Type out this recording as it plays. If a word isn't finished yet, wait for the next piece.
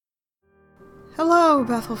Hello,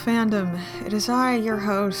 Bethel fandom. It is I, your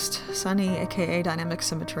host, Sunny, aka Dynamic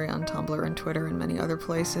Symmetry on Tumblr and Twitter and many other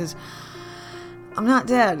places. I'm not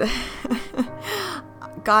dead.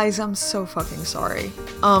 Guys, I'm so fucking sorry.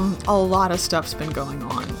 A lot of stuff's been going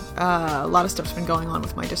on. A lot of stuff's been going on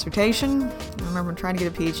with my dissertation. I remember I'm trying to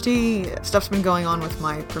get a PhD. Stuff's been going on with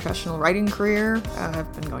my professional writing career.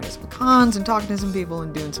 I've been going to some cons and talking to some people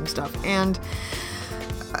and doing some stuff. And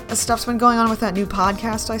stuff's been going on with that new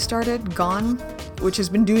podcast I started, Gone, which has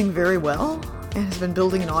been doing very well and has been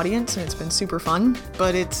building an audience, and it's been super fun,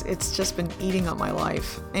 but it's just been eating up my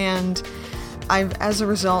life. And I've, as a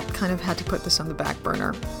result, kind of had to put this on the back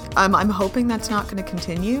burner. I'm hoping that's not going to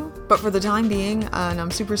continue, but for the time being, and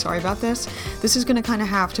I'm super sorry about this is going to kind of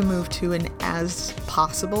have to move to an as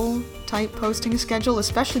possible type posting schedule,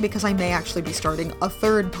 especially because I may actually be starting a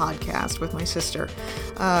third podcast with my sister.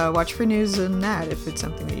 Watch for news on that if it's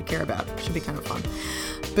something that you care about. It should be kind of fun.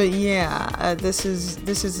 But yeah, this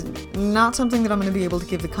is not something that I'm going to be able to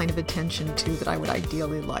give the kind of attention to that I would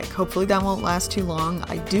ideally like. Hopefully that won't last too long.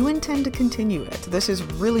 I do intend to continue it. This is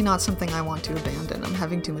really not something I want to abandon. I'm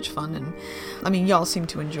having too much fun, and I mean, y'all seem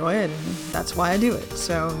to enjoy it, and that's why I do it.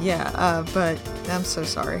 So yeah, but I'm so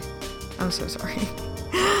sorry. I'm so sorry.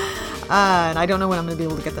 And I don't know when I'm going to be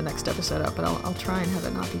able to get the next episode up, but I'll try and have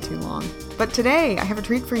it not be too long. But today, I have a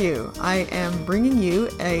treat for you. I am bringing you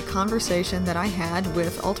a conversation that I had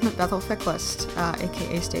with Ultimate Bethel Ficklist,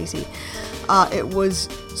 aka Stacy. It was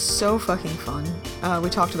so fucking fun. We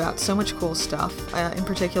talked about so much cool stuff. In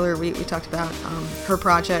particular, we talked about her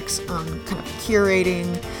projects, kind of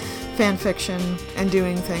curating fan fiction and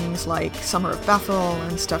doing things like Summer of Bethel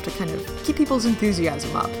and stuff to kind of keep people's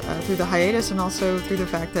enthusiasm up through the hiatus, and also through the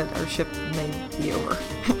fact that our ship may be over.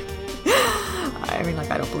 I mean, like,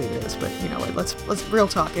 I don't believe it is, but you know what, let's real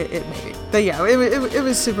talk, it may be. But yeah, it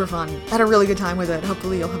was super fun. Had a really good time with it.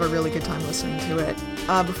 Hopefully you'll have a really good time listening to it.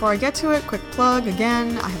 Before I get to it, quick plug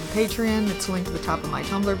again, I have a Patreon. It's linked to the top of my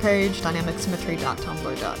Tumblr page,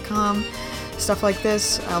 dynamicsymmetry.tumblr.com. Stuff like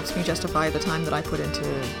this helps me justify the time that I put into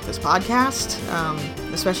this podcast,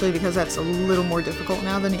 especially because that's a little more difficult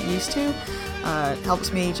now than it used to. It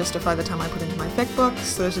helps me justify the time I put into my fic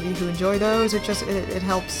books. Those of you who enjoy those, it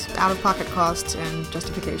helps out-of-pocket costs and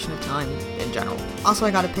justification of time in general. Also,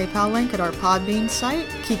 I got a PayPal link at our Podbean site,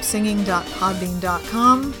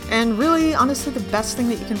 keepsinging.podbean.com. And really, honestly, the best thing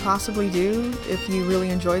that you can possibly do if you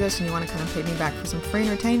really enjoy this and you want to kind of pay me back for some free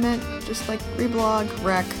entertainment, just like reblog,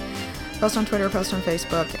 rec, post on Twitter, post on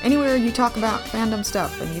Facebook, anywhere you talk about fandom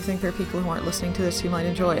stuff and you think there are people who aren't listening to this who might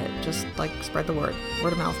enjoy it. Just, like, spread the word.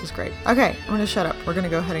 Word of mouth is great. Okay, I'm gonna shut up. We're gonna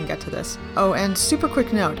go ahead and get to this. Oh, and super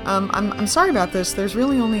quick note. I'm sorry about this. There's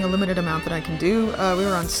really only a limited amount that I can do. We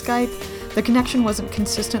were on Skype. The connection wasn't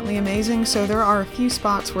consistently amazing, so there are a few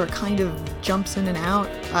spots where it kind of jumps in and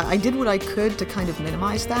out. I did what I could to kind of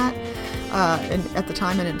minimize that at the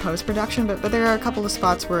time and in post-production, but there are a couple of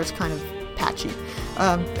spots where it's kind of patchy.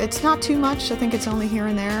 It's not too much. I think it's only here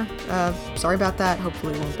and there. Sorry about that.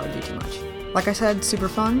 Hopefully it won't bug you too much. Like I said, super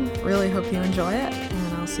fun. Really hope you enjoy it,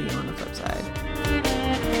 and I'll see you on the flip side.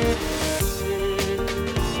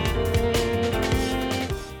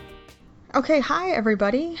 Okay, hi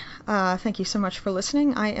everybody. Thank you so much for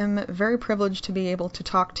listening. I am very privileged to be able to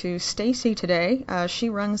talk to Stacy today. She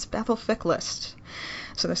runs Bethel Ficklist,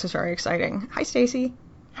 so this is very exciting. Hi, Stacy.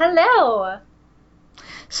 Hello.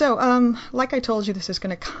 So, like I told you, this is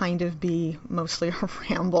going to kind of be mostly a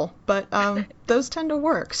ramble, but those tend to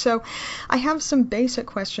work. So I have some basic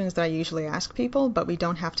questions that I usually ask people, but we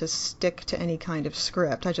don't have to stick to any kind of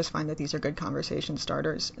script. I just find that these are good conversation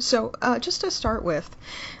starters. So just to start with,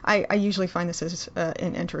 I usually find this is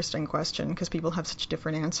an interesting question because people have such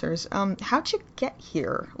different answers. How'd you get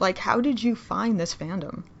here? Like, how did you find this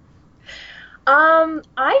fandom?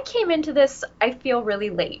 I came into this, I feel,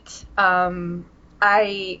 really late.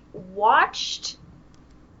 I watched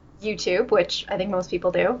YouTube, which I think most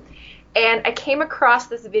people do, and I came across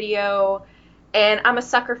this video, and I'm a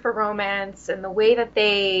sucker for romance, and the way that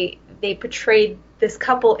they portrayed this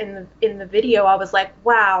couple in the video, I was like,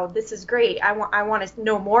 wow, this is great. I want to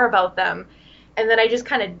know more about them. And then I just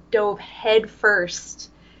kind of dove head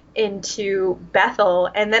first into Bethel,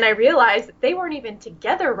 and then I realized that they weren't even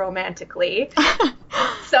together romantically.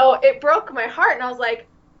 So it broke my heart, and I was like,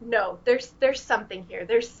 no, there's something here.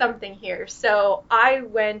 There's something here. So I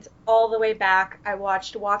went all the way back. I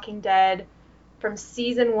watched Walking Dead from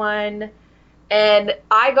season 1, and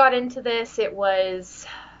I got into this. It was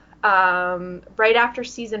right after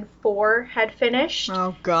season 4 had finished.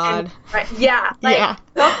 Oh, God. And, yeah, the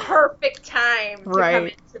perfect time to come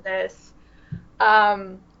into this.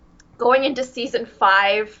 Going into season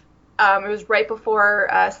 5, It was right before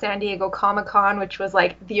San Diego Comic-Con, which was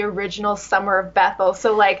like the original Summer of Bethel.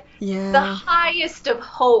 So like the Yeah, highest of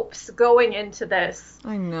hopes going into this.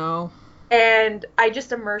 I know. And I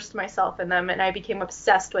just immersed myself in them and I became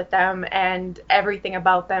obsessed with them and everything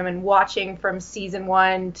about them, and watching from season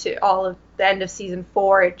 1 to all of the end of season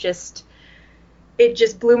 4, it just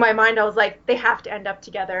blew my mind. I was like, they have to end up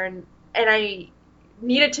together, and I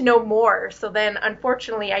needed to know more. So then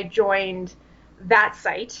unfortunately I joined that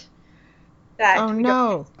site, that Oh We Don't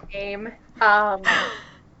no. Play Game,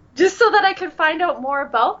 just so that I could find out more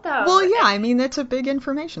about Well, them. yeah, I mean, that's a big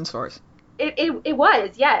information source. It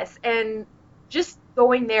was, yes. And just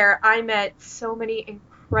going there, I met so many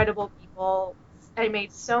incredible people. I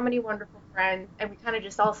made so many wonderful friends, and we kind of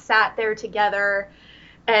just all sat there together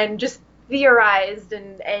and just theorized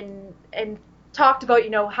and talked about,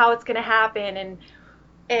 how it's going to happen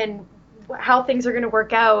and how things are going to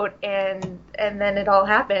work out, and then it all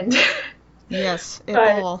happened. Yes, it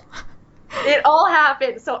But all. it all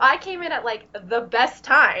happened. So I came in at like the best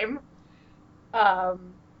time,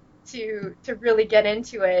 um, to really get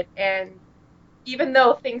into it. And even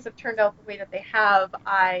though things have turned out the way that they have,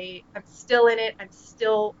 I'm still in it. I'm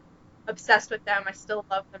still obsessed with them. I still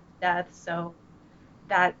love them to death. So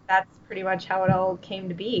that's pretty much how it all came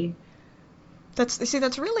to be.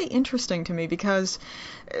 That's really interesting to me because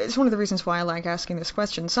it's one of the reasons why I like asking this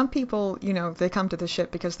question. Some people, they come to the ship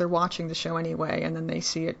because they're watching the show anyway, and then they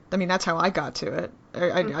see it. I mean, that's how I got to it.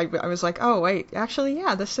 I was like, oh wait, actually,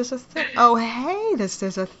 yeah, this is a thing. Oh hey, this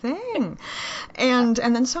is a thing. And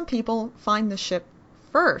then some people find the ship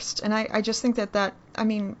first, and I just think that I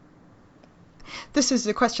mean, this is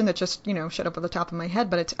a question that just, shut up at the top of my head,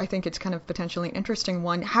 but I think it's kind of potentially interesting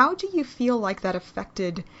one. How do you feel like that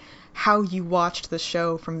affected how you watched the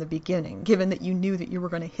show from the beginning, given that you knew that you were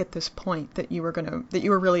going to hit this point that you were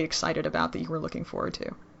really excited about, that you were looking forward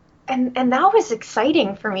to? And that was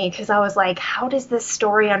exciting for me because I was like, how does this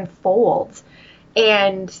story unfold?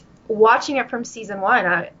 And watching it from season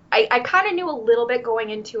 1, I kind of knew a little bit going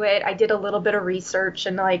into it. I did a little bit of research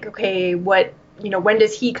and like, okay, when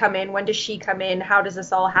does he come in? When does she come in? How does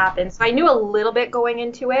this all happen? So I knew a little bit going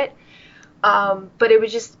into it. But it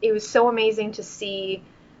was so amazing to see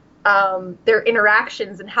their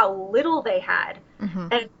interactions and how little they had. Mm-hmm.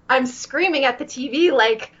 And I'm screaming at the TV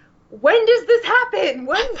like, when does this happen?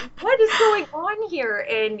 What is going on here?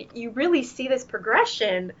 And you really see this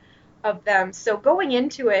progression of them. So going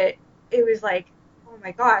into it, it was like, oh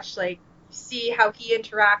my gosh, like you see how he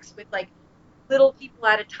interacts with like little people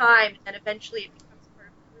at a time, and then eventually it becomes part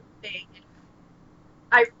of a group thing. And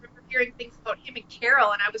I remember hearing things about him and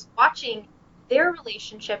Carol, and I was watching their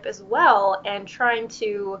relationship as well and trying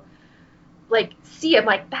to like see it.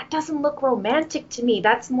 Like, that doesn't look romantic to me.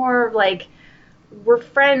 That's more of like, we're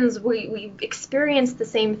friends, we experienced the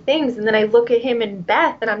same things. And then I look at him and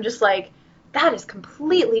Beth and I'm just like, that is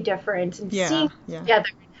completely different. And seeing Yeah. together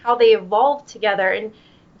and how they evolved together, and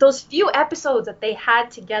those few episodes that they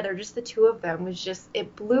had together, just the two of them, was just,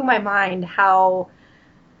 it blew my mind how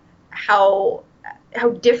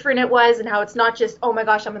different it was, and how it's not just, oh my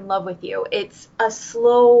gosh, I'm in love with you. It's a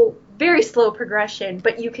slow, very slow progression,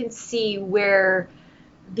 but you can see where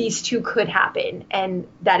these two could happen and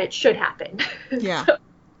that it should happen. Yeah. So,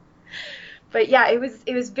 but yeah, it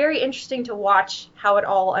was very interesting to watch how it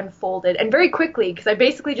all unfolded, and very quickly, because I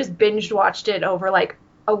basically just binged watched it over like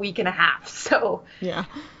a week and a half. So Yeah.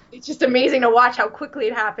 it's just amazing to watch how quickly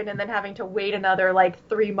it happened, and then having to wait another like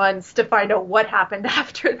 3 months to find out what happened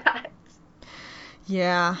after that.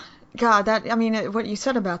 Yeah. God, I mean, what you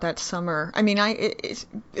said about that summer, I mean,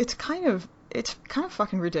 it's kind of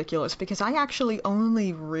fucking ridiculous because I actually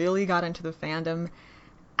only really got into the fandom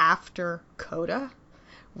after Coda,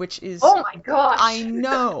 which is, Oh my gosh. I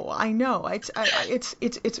know.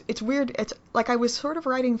 It's weird. It's like I was sort of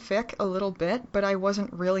writing fic a little bit, but I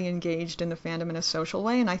wasn't really engaged in the fandom in a social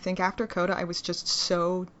way, and I think after Coda I was just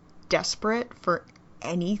so desperate for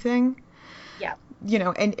anything. Yeah.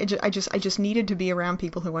 And I just needed to be around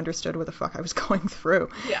people who understood what the fuck I was going through.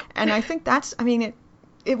 Yeah. And I think I think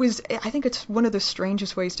it's one of the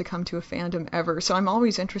strangest ways to come to a fandom ever. So I'm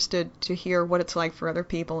always interested to hear what it's like for other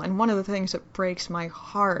people. And one of the things that breaks my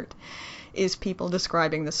heart is people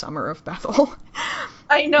describing the summer of Bethel.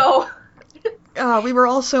 I know. We were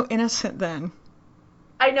all so innocent then.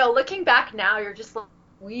 I know. Looking back now, you're just like,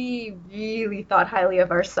 we really thought highly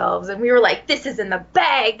of ourselves, and we were like, this is in the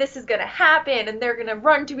bag, this is gonna happen, and they're gonna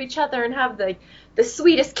run to each other and have the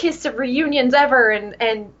sweetest kiss of reunions ever,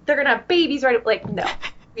 and they're gonna have babies right. Like, no,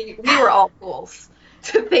 we were all fools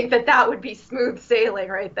to think that would be smooth sailing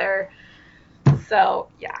right there. So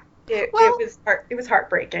yeah, it was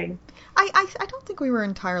heartbreaking. I don't think we were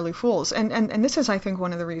entirely fools, and this is, I think,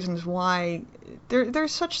 one of the reasons why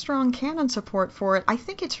there's such strong canon support for it. I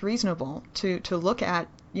think it's reasonable to look at,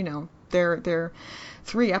 their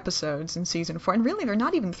 3 episodes in season 4, and really they're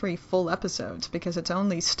not even 3 full episodes because it's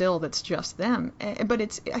only still that's just them. But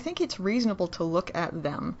I think it's reasonable to look at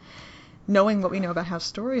them, knowing what we know about how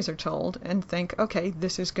stories are told, and think, okay,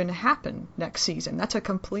 this is going to happen next season. That's a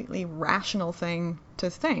completely rational thing to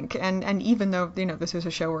think. And even though, this is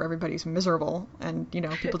a show where everybody's miserable and,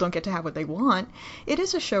 people don't get to have what they want, it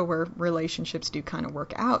is a show where relationships do kind of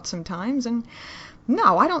work out sometimes. And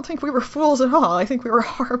no, I don't think we were fools at all. I think we were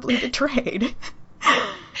horribly betrayed.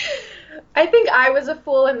 I think I was a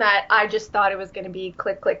fool in that I just thought it was going to be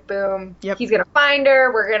click, click, boom. Yep. He's going to find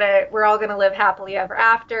her. We're all going to live happily ever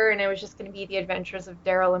after. And it was just going to be the adventures of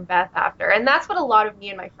Daryl and Beth after. And that's what a lot of me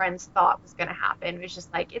and my friends thought was going to happen. It was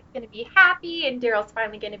just like, it's going to be happy and Daryl's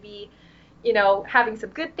finally going to be, having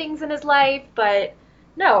some good things in his life. But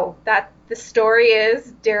no, that the story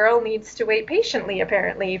is Daryl needs to wait patiently,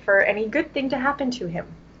 apparently, for any good thing to happen to him.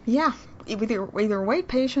 Yeah. Either wait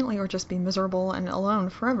patiently or just be miserable and alone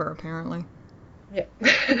forever, apparently. Yeah.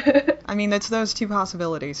 I mean, it's those 2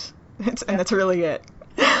 possibilities. And that's really it.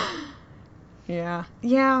 Yeah.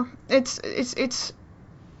 Yeah. It's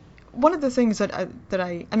one of the things that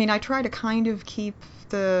I try to kind of keep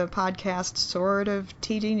the podcast sort of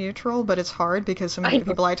TD neutral, but it's hard because some of the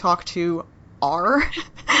people I talk to are,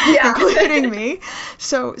 including me.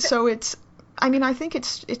 So it's, I think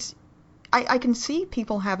it's I can see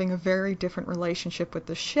people having a very different relationship with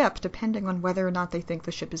the ship depending on whether or not they think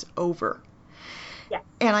the ship is over. Yeah.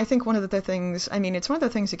 And I think one of the things, it's one of the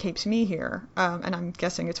things that keeps me here, and I'm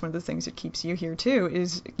guessing it's one of the things that keeps you here too,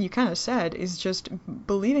 is, you kind of said, is just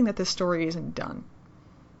believing that this story isn't done.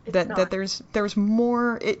 That there's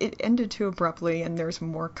more, it ended too abruptly and there's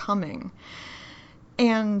more coming.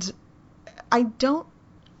 And I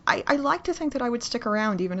like to think that I would stick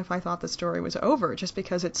around even if I thought the story was over, just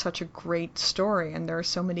because it's such a great story and there are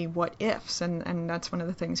so many what ifs, and that's one of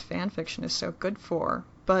the things fan fiction is so good for.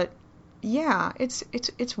 But yeah,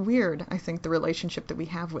 it's weird, I think, the relationship that we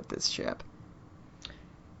have with this ship.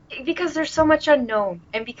 Because there's so much unknown,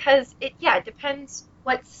 and because it depends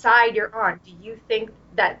what side you're on. Do you think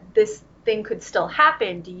that this thing could still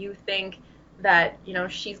happen? Do you think that,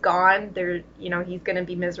 she's gone, he's going to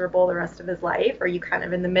be miserable the rest of his life? Or are you kind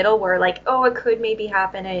of in the middle where, like, oh, it could maybe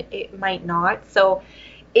happen, it might not? So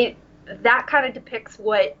that kind of depicts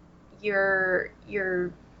what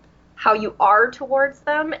how you are towards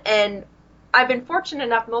them. And I've been fortunate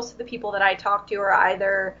enough, most of the people that I talk to are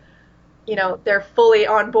either, they're fully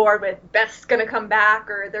on board with Beth's going to come back,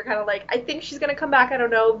 or they're kind of like, I think she's going to come back, I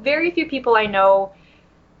don't know. Very few people I know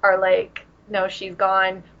are like, no, she's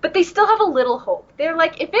gone, but they still have a little hope. They're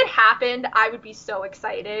like, if it happened, I would be so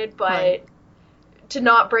excited, but right. To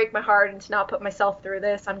not break my heart and to not put myself through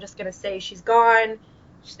this, I'm just gonna say she's gone,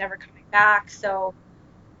 she's never coming back. So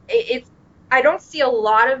I don't see a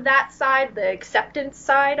lot of that side, the acceptance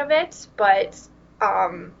side of it, but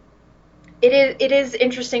it is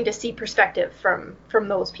interesting to see perspective from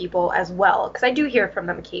those people as well, because I do hear from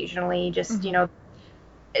them occasionally. Just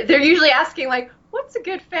they're usually asking, like, what's a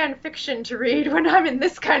good fan fiction to read when I'm in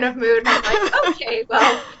this kind of mood? And I'm like, okay,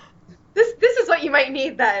 well, this is what you might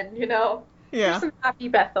need then, Yeah. Here's some happy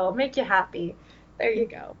Bethel, make you happy. There you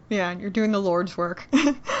go. Yeah, you're doing the Lord's work.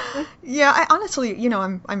 Yeah, I honestly,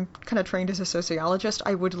 I'm kind of trained as a sociologist.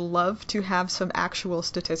 I would love to have some actual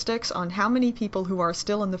statistics on how many people who are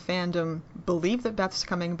still in the fandom believe that Beth's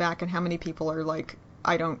coming back, and how many people are like,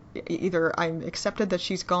 I'm accepted that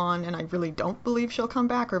she's gone and I really don't believe she'll come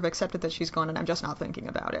back, or I've accepted that she's gone and I'm just not thinking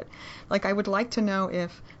about it. Like, I would like to know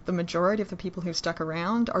if the majority of the people who've stuck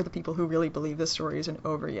around are the people who really believe this story isn't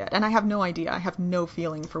over yet. And I have no idea. I have no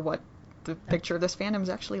feeling for what the picture of this fandom is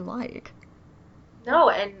actually like. No,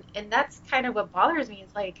 and that's kind of what bothers me,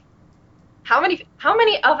 is like, how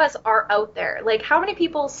many of us are out there? Like, how many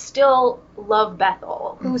people still love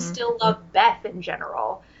Bethel, who still love Beth in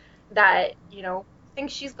general, that, think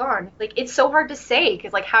she's gone? Like, it's so hard to say,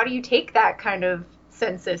 because, like, how do you take that kind of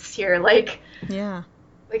census here? Like, yeah,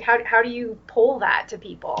 like how do you poll that to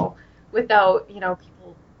people without,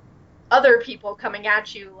 other people coming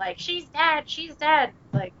at you like, she's dead,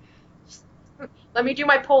 like, just let me do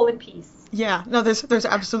my poll in peace. Yeah, no, there's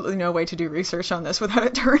absolutely no way to do research on this without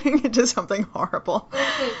it turning into something horrible.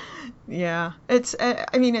 Yeah,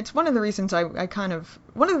 I mean, it's one of the reasons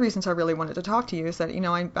one of the reasons I really wanted to talk to you is that,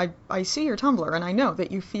 I see your Tumblr and I know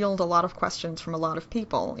that you field a lot of questions from a lot of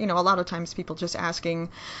people. A lot of times people just asking,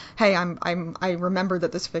 hey, I remember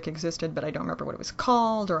that this fic existed, but I don't remember what it was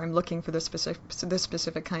called, or I'm looking for this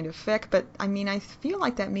specific kind of fic. But I mean, I feel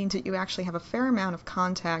like that means that you actually have a fair amount of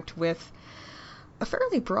contact with a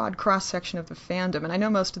fairly broad cross-section of the fandom, and I know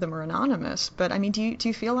most of them are anonymous, but I mean, do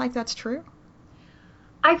you feel like that's true?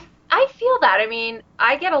 I feel that. I mean,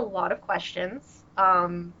 I get a lot of questions.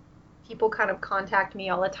 People kind of contact me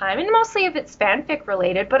all the time, and mostly if it's fanfic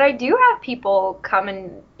related, but I do have people come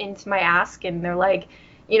into my ask and they're like,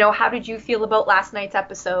 how did you feel about last night's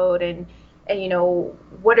episode? And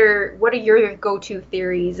what are your go-to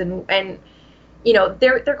theories? And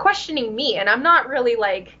they're questioning me, and I'm not really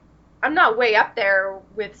like, I'm not way up there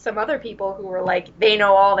with some other people who are like, they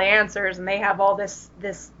know all the answers and they have all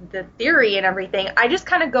the theory and everything. I just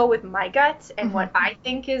kind of go with my gut and Mm-hmm.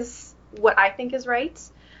 what I think is right.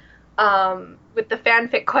 With the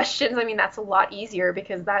fanfic questions, I mean, that's a lot easier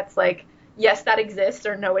because that's like, yes, that exists,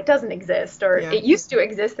 or no, it doesn't exist, or Yeah. it used to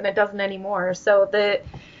exist and it doesn't anymore. So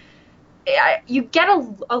you get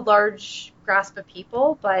a large grasp of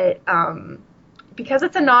people, but because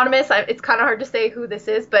it's anonymous, it's kind of hard to say who this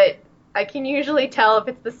is, but I can usually tell if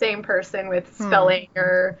it's the same person with spelling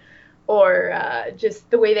or just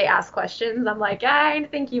the way they ask questions. I'm like, I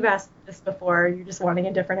think you've asked this before. You're just wanting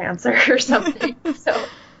a different answer or something. So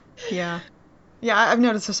Yeah. Yeah, I've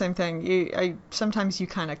noticed the same thing. Sometimes you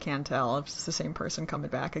kind of can tell if it's the same person coming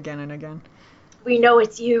back again and again. we know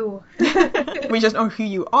it's you. We just know who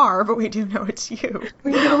you are, but we do know it's you.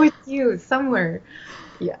 We know it's you somewhere.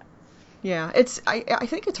 Yeah. Yeah, I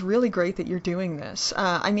think it's really great that you're doing this.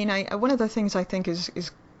 I mean, one of the things I think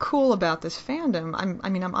is cool about this fandom.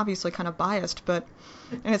 I'm obviously kind of biased, but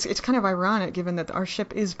and it's kind of ironic given that our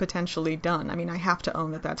ship is potentially done. I mean, I have to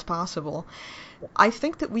own that that's possible. I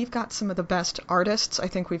think that we've got some of the best artists. I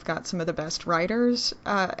think we've got some of the best writers.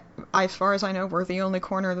 As far as I know, we're the only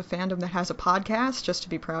corner of the fandom that has a podcast, just to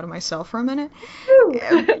be proud of myself for a minute.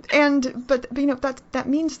 But that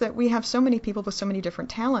means that we have so many people with so many different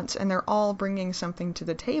talents, and they're all bringing something to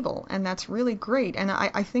the table, and that's really great. And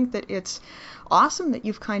I think that it's awesome that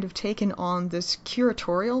you've kind of taken on this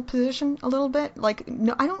curatorial position a little bit. Like,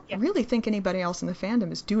 no, I don't really think anybody else in the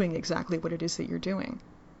fandom is doing exactly what it is that you're doing.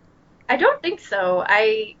 I don't think so.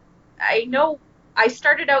 I know I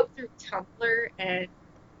started out through Tumblr and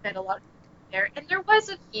met a lot of people there, and there was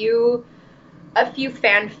a few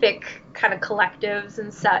fanfic kind of collectives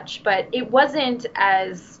and such, but it wasn't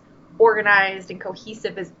as organized and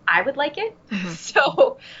cohesive as I would like it. Mm-hmm.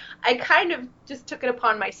 So I kind of just took it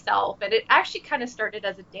upon myself, and it actually kind of started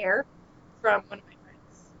as a dare from one of my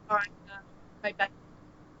friends on my best,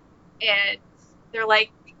 and they're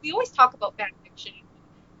like, we always talk about fan fiction.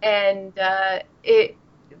 And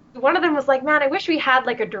one of them was like, man, I wish we had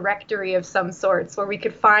like a directory of some sorts where we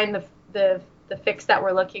could find the fics that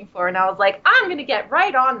we're looking for. And I was like, I'm gonna get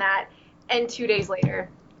right on that. And 2 days later,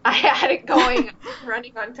 I had it going,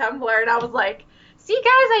 running on Tumblr, and I was like, see, guys,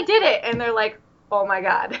 I did it. And they're like, oh my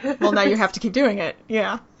god. Well, now you have to keep doing it.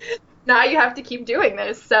 Yeah. Now you have to keep doing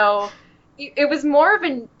this. So it was more of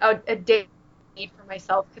a day need for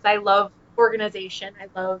myself because I love organization. I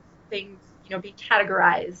love things, being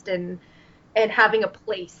categorized and having a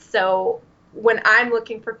place. So when I'm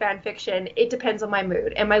looking for fan fiction, it depends on my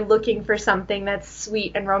mood. Am I looking for something that's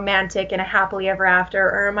sweet and romantic and a happily ever after,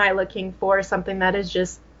 or am I looking for something that is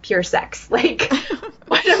just pure sex? Like,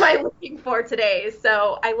 what am I looking for today?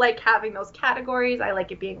 So I like having those categories. I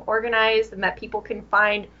like it being organized and that people can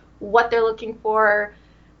find what they're looking for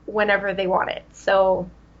whenever they want it. So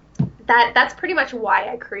that's pretty much why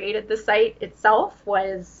I created the site itself,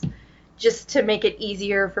 was just to make it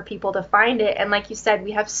easier for people to find it. And like you said,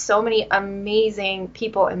 we have so many amazing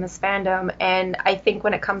people in this fandom, and I think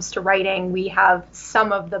when it comes to writing, we have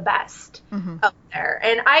some of the best out there.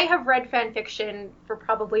 And I have read fan fiction for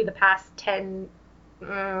probably the past 10,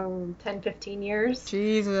 15 years.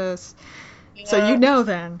 Jesus. Yeah. So you know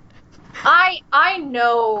then. I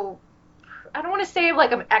know, I don't want to say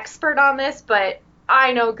like I'm expert on this, but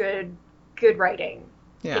I know good writing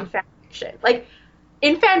in fan fiction. Like,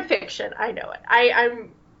 in fan fiction, I know it.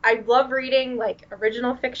 I love reading like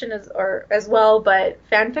original fiction as well, but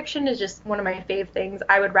fan fiction is just one of my fave things.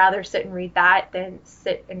 I would rather sit and read that than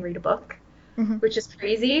sit and read a book, which is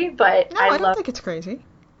crazy, but no, I don't think it's crazy.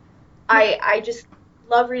 I just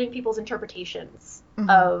love reading people's interpretations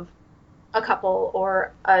of a couple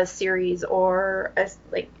or a series or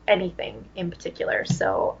like anything in particular.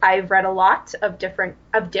 So I've read a lot of different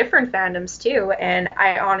fandoms too, and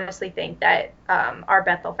I honestly think that our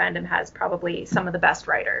Bethel fandom has probably some of the best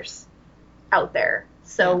writers out there.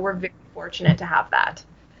 So Yeah. we're very fortunate to have that.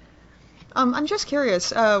 I'm just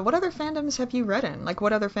curious, what other fandoms have you read in? Like,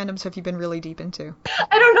 what other fandoms have you been really deep into?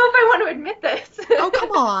 I don't know if I want to admit this. Oh,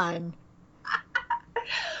 come on.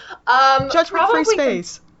 Judgment-free Probably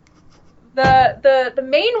space. the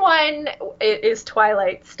main one is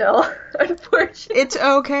Twilight still, unfortunately. It's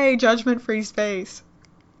okay, judgment-free space.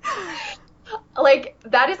 Like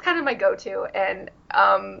that is kind of my go-to, and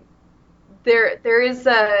there is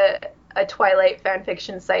a Twilight fan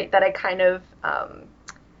fiction site that I kind of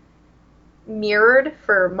mirrored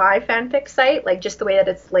for my fanfic site, like just the way that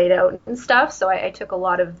it's laid out and stuff. So I took a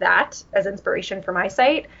lot of that as inspiration for my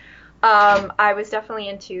site. I was definitely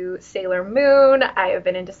into Sailor Moon. I have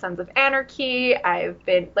been into Sons of Anarchy. I've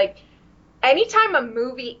been like, anytime a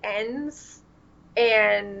movie ends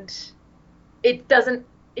and it doesn't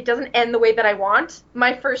end the way that I want,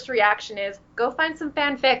 my first reaction is go find some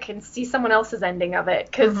fanfic and see someone else's ending of it,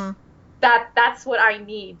 because that's what I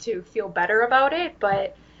need to feel better about it.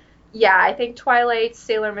 But yeah, I think Twilight,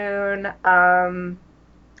 Sailor Moon,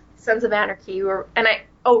 Sons of Anarchy,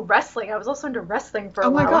 wrestling. I was also into wrestling for a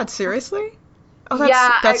while. Oh my god, seriously? Oh,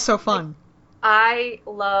 Yeah, that's so fun. I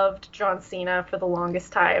loved John Cena for the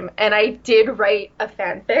longest time, and I did write a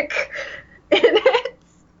fanfic in it.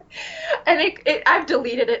 And I've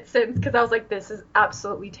deleted it since because I was like, this is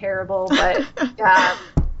absolutely terrible. But yeah,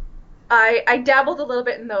 I dabbled a little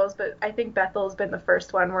bit in those, but I think Bethel's been the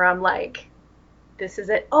first one where I'm like, this is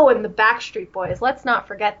it. Oh, and the Backstreet Boys. Let's not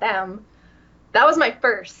forget them. That was my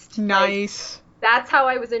first. Nice. Like, that's how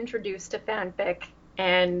I was introduced to fanfic,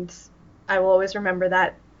 and I will always remember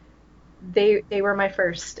that they were my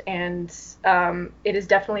first, and it has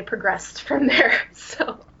definitely progressed from there.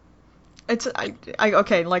 So.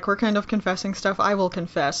 Okay, like we're kind of confessing stuff. I will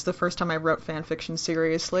confess, the first time I wrote fan fiction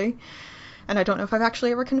seriously, and I don't know if I've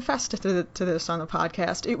actually ever confessed to this on the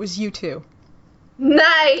podcast, it was U2.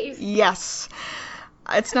 Nice! Yes.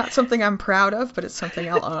 It's not something I'm proud of, but it's something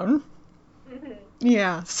I'll own. Mm-hmm.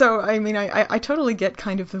 Yeah, so I mean, I totally get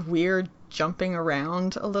kind of the weird jumping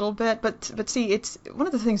around a little bit, but see, it's one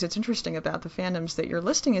of the things that's interesting about the fandoms that you're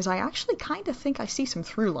listing is I actually kind of think I see some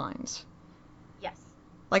through lines. Yes.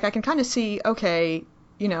 Like, I can kind of see, okay,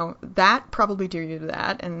 you know, that probably drew you to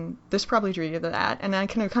that, and this probably drew you to that, and I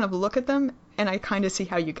can kind of look at them, and I kind of see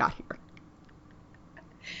how you got here.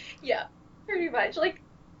 Yeah, pretty much. Like,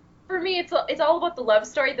 for me, it's all about the love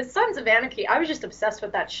story. The Sons of Anarchy, I was just obsessed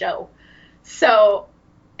with that show. So,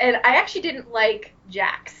 and I actually didn't like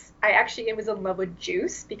Jax. I actually was in love with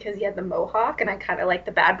Juice because he had the mohawk, and I kind of like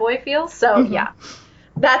the bad boy feel. So, yeah,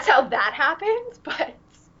 that's how that happened. But,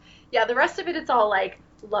 yeah, the rest of it, it's all, like,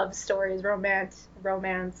 love stories, romance,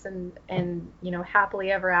 and you know,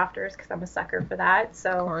 happily ever afters, because I'm a sucker for that.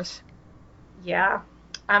 So, Of course. Yeah,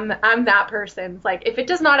 I'm that person. It's like, if it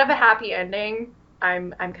does not have a happy ending,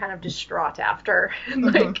 I'm kind of distraught after.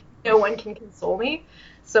 Like, no one can console me.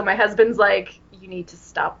 So my husband's like, you need to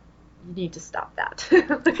stop that.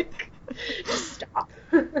 Like, just stop.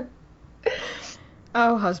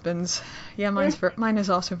 Oh, husbands. Yeah, mine is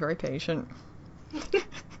also very patient.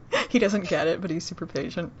 He doesn't get it, but he's super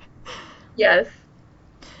patient. Yes.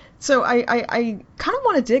 So I kind of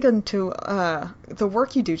want to dig into the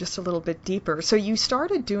work you do just a little bit deeper. So you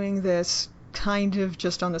started doing this kind of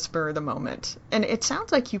just on the spur of the moment. And it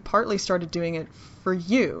sounds like you partly started doing it for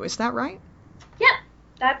you. Is that right? Yeah,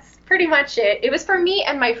 that's pretty much it. It was for me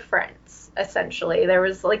and my friends, essentially. There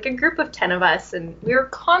was like a group of 10 of us, and we were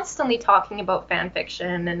constantly talking about fan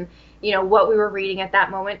fiction and, you know, what we were reading at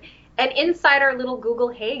that moment. And inside our little Google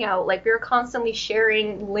Hangout, like, we were constantly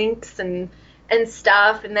sharing links and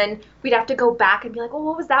stuff, and then we'd have to go back and be like, oh,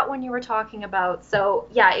 what was that one you were talking about? So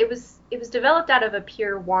yeah, it was developed out of a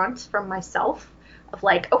pure want from myself of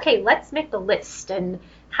like, okay, let's make the list and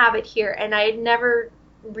have it here. And I had never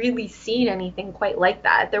really seen anything quite like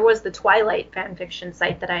that. There was the Twilight fanfiction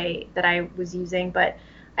site that I was using, but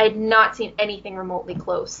I had not seen anything remotely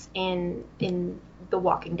close in the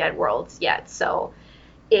Walking Dead worlds yet. So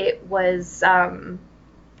it was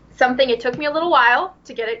something. It took me a little while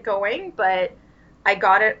to get it going, but I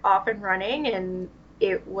got it off and running, and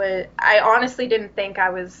I honestly didn't think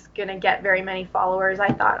I was going to get very many followers. I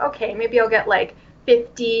thought, okay, maybe I'll get like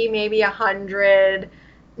 50, maybe 100.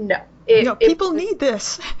 No. People need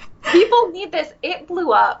this. People need this. It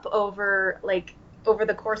blew up over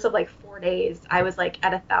the course of like 4 days. I was like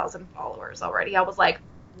at 1,000 followers already. I was like,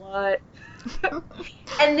 what?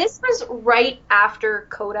 And this was right after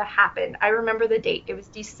Coda happened. I remember the date. It was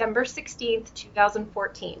December 16th,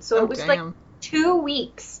 2014. So Oh, it was like damn. 2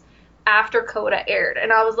 weeks after Coda aired.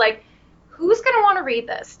 And I was like, who's going to want to read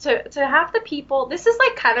this? To have the people, this is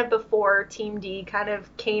like kind of before Team D kind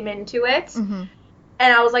of came into it. Hmm.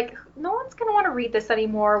 And I was like, no one's going to want to read this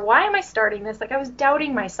anymore. Why am I starting this? Like, I was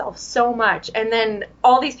doubting myself so much. And then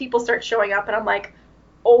all these people start showing up, and I'm like,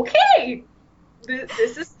 okay,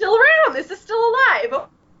 this is still around. This is still alive.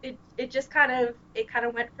 It just kind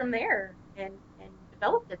of went from there and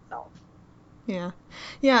developed itself. Yeah.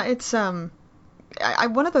 Yeah, it's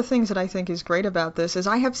one of the things that I think is great about this is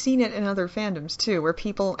I have seen it in other fandoms too, where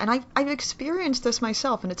people, and I've experienced this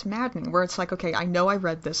myself, and it's maddening, where it's like, okay, I know I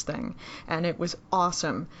read this thing, and it was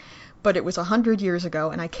awesome, but it was 100 years ago,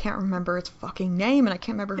 and I can't remember its fucking name, and I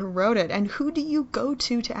can't remember who wrote it, and who do you go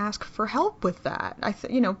to ask for help with that?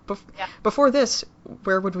 Yeah. Before this,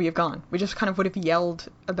 where would we have gone? We just kind of would have yelled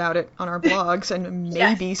about it on our blogs, and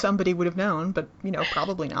Yes. maybe somebody would have known, but,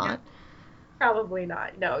 probably Yeah. not. Probably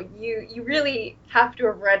not. No, you really have to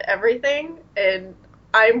have read everything, and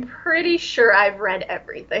I'm pretty sure I've read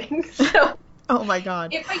everything. So Oh my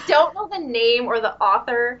god. if I don't know the name or the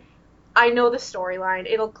author, I know the storyline.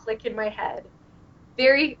 It'll click in my head.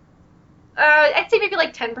 Very, I'd say maybe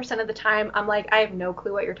like 10% of the time, I'm like, I have no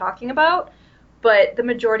clue what you're talking about. But the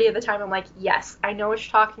majority of the time, I'm like, yes, I know what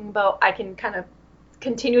you're talking about. I can kind of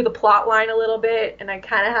continue the plot line a little bit, and I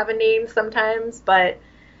kind of have a name sometimes, but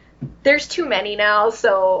there's too many now,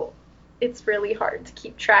 so it's really hard to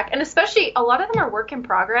keep track. And especially, a lot of them are work in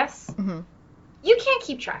progress. Hmm. You can't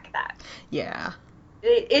keep track of that. Yeah.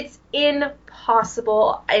 It's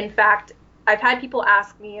impossible. In fact, I've had people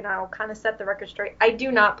ask me, and I'll kind of set the record straight. I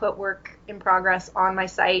do not put work in progress on my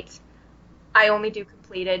site. I only do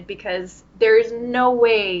completed because there is no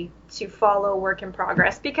way to follow work in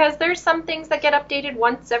progress because there's some things that get updated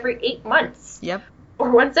once every 8 months Yep.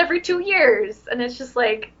 or once every 2 years. And it's just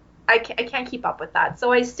like, I can't keep up with that.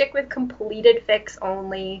 So I stick with completed fix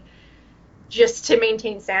only just to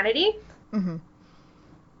maintain sanity. Hmm.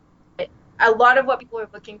 A lot of what people are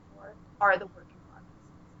looking for are the work in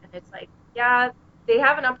progress. And it's like, yeah, they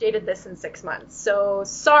haven't updated this in 6 months. So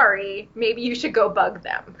sorry, maybe you should go bug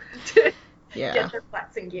them to Yeah. get their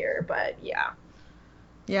butts in gear. But yeah.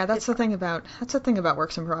 Yeah, that's the thing about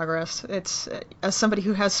works in progress. It's as somebody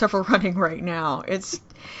who has several running right now, it's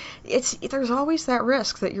there's always that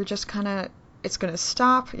risk that you're just kind of it's going to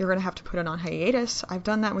stop, you're going to have to put it on hiatus. I've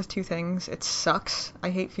done that with two things. It sucks.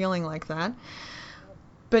 I hate feeling like that.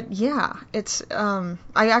 But yeah, it's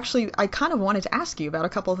I kind of wanted to ask you about a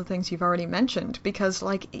couple of the things you've already mentioned because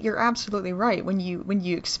like you're absolutely right. When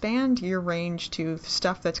you expand your range to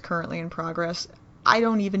stuff that's currently in progress, I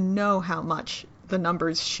don't even know how much the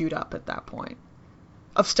numbers shoot up at that point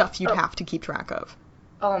of stuff you'd Oh, have to keep track of.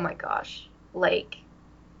 oh my gosh. Like,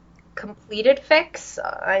 completed fix,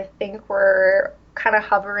 I think we're kind of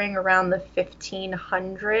hovering around the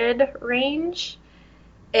 1500 range.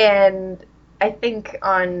 And I think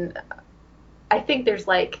on, I think there's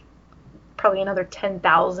like probably another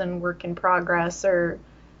 10,000 work in progress or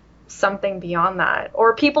something beyond that.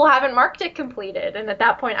 Or people haven't marked it completed. And at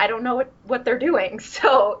that point, I don't know what they're doing.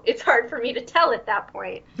 So it's hard for me to tell at that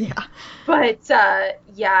point. Yeah. But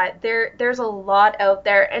yeah, there's a lot out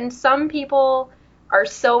there, and some people are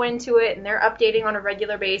so into it and they're updating on a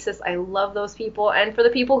regular basis. I love those people. And for the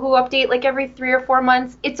people who update like every 3 or 4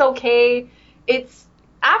 months, it's okay. It's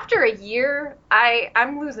after a year,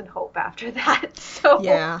 I'm losing hope after that. So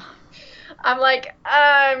Yeah. I'm like,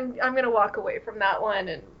 I'm gonna walk away from that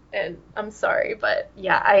one, and I'm sorry, but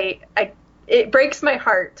yeah, I it breaks my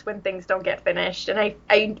heart when things don't get finished, and I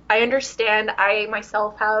understand. I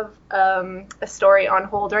myself have a story on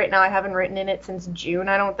hold right now. I haven't written in it since June,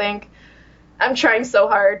 I don't think. I'm trying so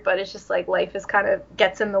hard, but it's just like life is kind of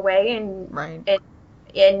gets in the way, Right.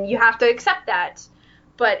 and you have to accept that.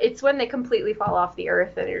 But it's when they completely fall off the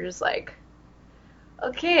earth, and you're just like,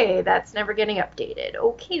 okay, that's never getting updated.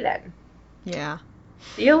 Okay then. Yeah.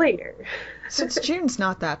 See you later. Since June's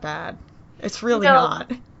not that bad. It's really No,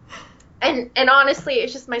 not. and honestly,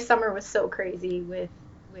 it's just my summer was so crazy with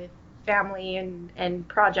family and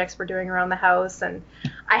projects we're doing around the house, and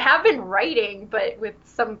I have been writing, but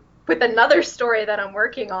with another story that I'm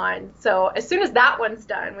working on. So as soon as that one's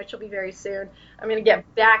done, which will be very soon, I'm gonna get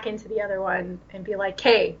back into the other one and be like,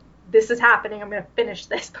 hey, this is happening. I'm gonna finish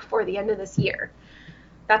this before the end of this year.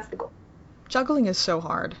 That's the goal. Juggling is so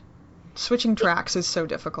hard. Switching tracks is so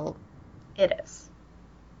difficult. It is.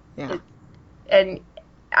 Yeah. And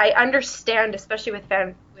I understand, especially with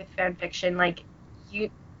fan fiction, like you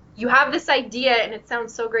you have this idea and it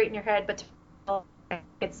sounds so great in your head, but to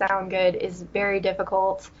it sound good is very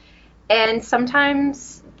difficult. And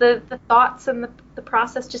sometimes the thoughts and the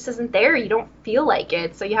process just isn't there. You don't feel like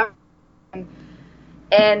it. So you have,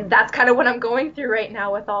 and that's kind of what I'm going through right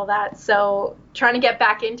now with all that. So trying to get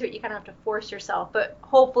back into it, you kind of have to force yourself. But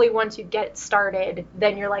hopefully once you get started,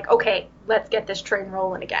 then you're like, okay, let's get this train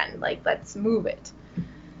rolling again. Like, let's move it.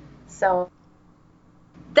 So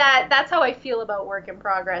that's how I feel about work in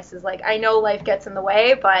progress, is like, I know life gets in the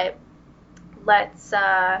way, but let's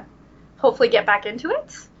hopefully get back into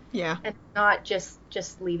it. Yeah. And not just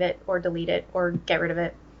leave it or delete it or get rid of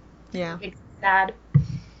it. Yeah. It's sad.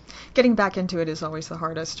 Getting back into it is always the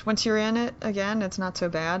hardest. Once you're in it, again, it's not so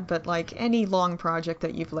bad, but like any long project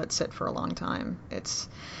that you've let sit for a long time, it's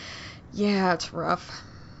rough.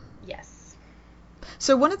 Yes.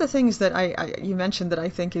 So one of the things that you mentioned that I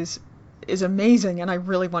think is amazing, and I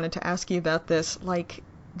really wanted to ask you about this, like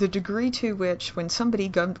the degree to which when somebody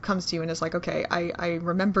comes to you and is like, okay, I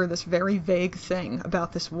remember this very vague thing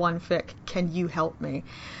about this one fic, can you help me?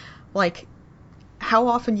 Like, how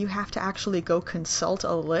often you have to actually go consult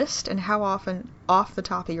a list, and how often off the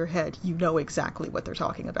top of your head you know exactly what they're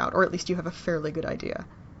talking about, or at least you have a fairly good idea?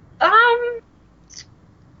 I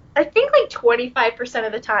think like 25%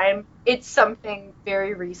 of the time it's something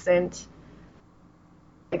very recent.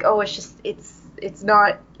 Like, oh, it's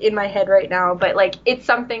not in my head right now, but like it's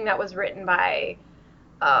something that was written by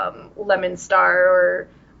Lemon Star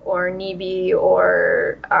or Nibi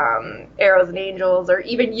or Arrows and Angels or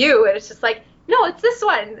even you, and it's just like, no, it's this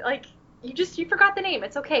one. Like, you forgot the name.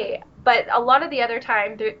 It's okay. But a lot of the other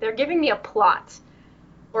time they're giving me a plot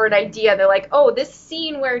or an idea. They're like, oh, this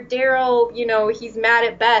scene where Daryl, he's mad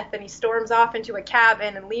at Beth and he storms off into a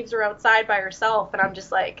cabin and leaves her outside by herself, and I'm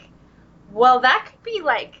just like, well, that could be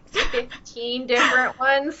like 15 different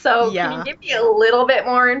ones, so Yeah. Can you give me a little bit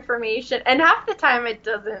more information? And half the time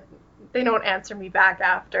they don't answer me back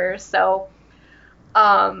after. So,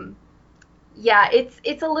 yeah,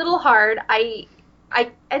 it's a little hard.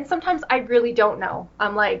 And sometimes I really don't know.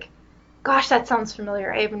 I'm like, gosh, that sounds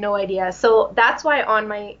familiar. I have no idea. So that's why on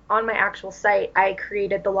my actual site, I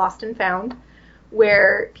created the Lost and Found,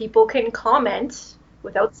 where people can comment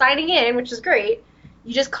without signing in, which is great.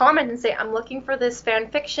 You just comment and say, I'm looking for this fan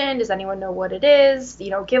fiction. Does anyone know what it is?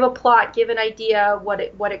 Give a plot, give an idea what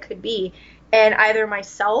it could be. And either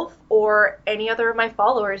myself or any other of my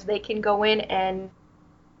followers, they can go in and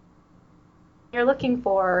you're looking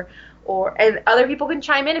for, and other people can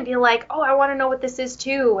chime in and be like, oh, I want to know what this is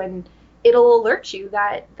too. And it'll alert you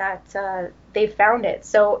that they found it.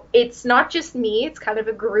 So it's not just me. It's kind of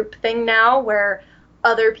a group thing now where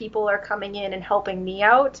other people are coming in and helping me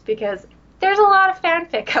out, because there's a lot of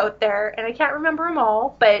fanfic out there, and I can't remember them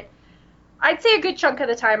all, but I'd say a good chunk of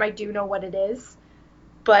the time I do know what it is.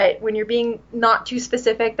 But when you're being not too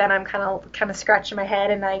specific, then I'm kind of scratching my head,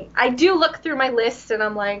 and I do look through my list, and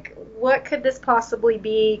I'm like, what could this possibly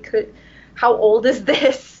be? How old is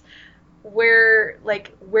this? Where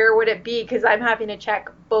would it be? Because I'm having to check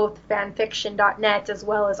both fanfiction.net as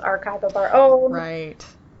well as Archive of Our Own. Right.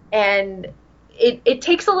 And it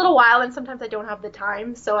takes a little while, and sometimes I don't have the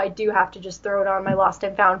time, so I do have to just throw it on my Lost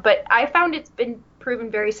and Found. But I found it's been proven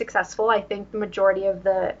very successful. I think the majority of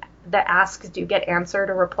the asks do get answered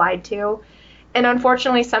or replied to. And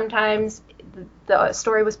unfortunately, sometimes the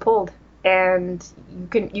story was pulled, and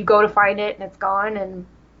you go to find it, and it's gone. And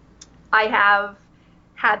I have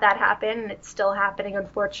had that happen, and it's still happening,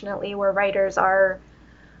 unfortunately, where writers are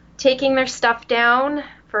taking their stuff down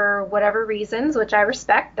for whatever reasons, which I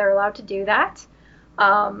respect. They're allowed to do that.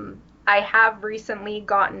 I have recently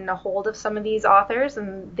gotten a hold of some of these authors,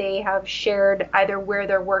 and they have shared either where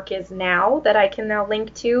their work is now that I can now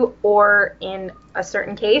link to, or in a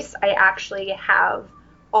certain case, I actually have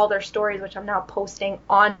all their stories, which I'm now posting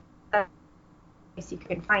on so you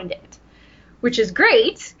can find it, which is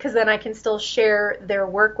great, because then I can still share their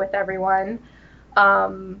work with everyone.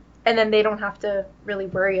 And then they don't have to really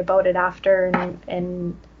worry about it after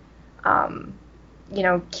and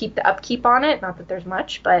keep the upkeep on it. Not that there's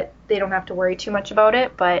much, but they don't have to worry too much about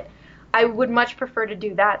it. But I would much prefer to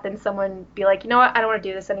do that than someone be like, you know what, I don't want to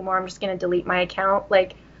do this anymore. I'm just going to delete my account.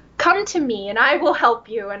 Like, come to me and I will help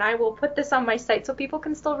you, and I will put this on my site so people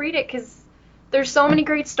can still read it, because there's so many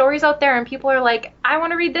great stories out there, and people are like, I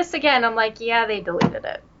want to read this again. I'm like, yeah, they deleted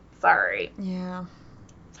it. Sorry. Yeah.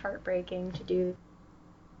 It's heartbreaking to do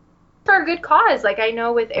for a good cause. Like, I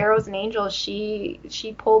know with Arrows and Angels, she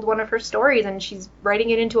pulled one of her stories and she's writing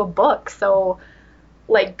it into a book. So,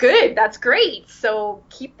 like, good, that's great. So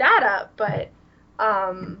keep that up. But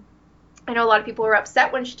I I know a lot of people were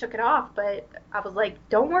upset when she took it off, but I was like,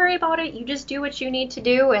 don't worry about it. You just do what you need to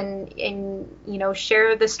do, and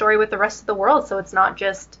share the story with the rest of the world, so it's not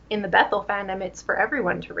just in the Bethel fandom, it's for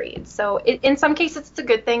everyone to read. So in some cases it's a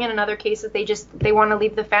good thing, and in other cases they want to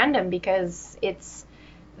leave the fandom because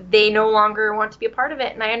they no longer want to be a part of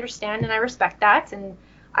it, and I understand and I respect that, and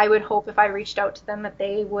I would hope if I reached out to them that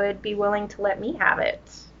they would be willing to let me have it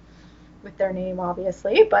with their name,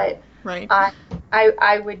 obviously, but Right.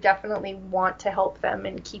 I would definitely want to help them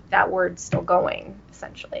and keep that word still going,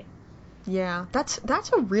 essentially. Yeah, that's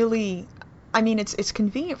a really, I mean, it's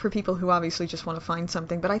convenient for people who obviously just want to find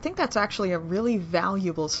something, but I think that's actually a really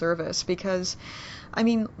valuable service because, I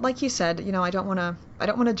mean, like you said, I don't want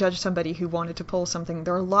to judge somebody who wanted to pull something.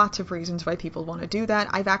 There are lots of reasons why people want to do that.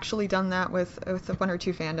 I've actually done that with one or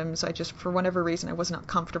two fandoms. I just, for whatever reason, I was not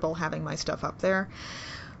comfortable having my stuff up there.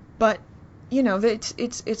 But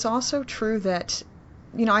it's also true that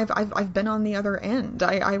I've been on the other end.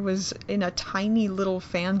 I was in a tiny little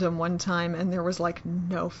fandom one time, and there was like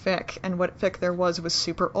no fic, and what fic there was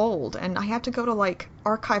super old, and I had to go to like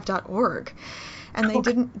archive.org,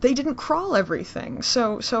 and they didn't crawl everything.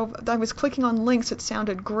 So I was clicking on links, it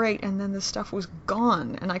sounded great, and then the stuff was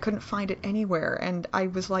gone, and I couldn't find it anywhere. And I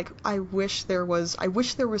was like, I wish there was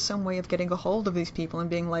some way of getting a hold of these people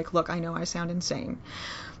and being like, look, I know I sound insane,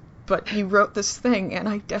 but you wrote this thing and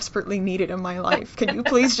I desperately need it in my life. Can you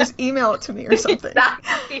please just email it to me or something?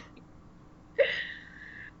 Exactly.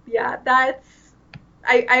 Yeah,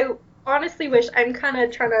 I honestly wish, I'm kind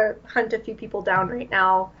of trying to hunt a few people down right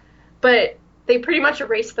now, but they pretty much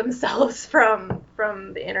erased themselves from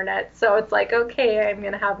the internet. So it's like, okay, I'm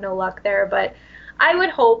going to have no luck there, but I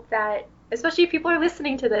would hope that, especially if people are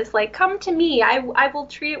listening to this, like, come to me. I will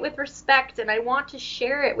treat it with respect, and I want to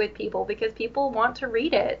share it with people because people want to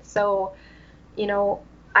read it. So,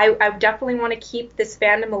 I definitely want to keep this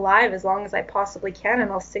fandom alive as long as I possibly can, and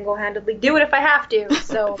I'll single-handedly do it if I have to.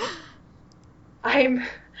 So I'm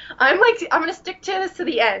like, I'm gonna stick to this to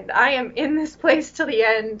the end. I am in this place till the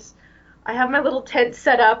end. I have my little tent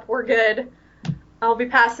set up. We're good. I'll be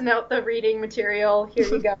passing out the reading material. Here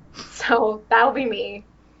you go. So that'll be me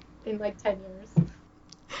in like 10 years.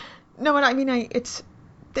 No, and I mean, it's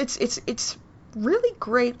really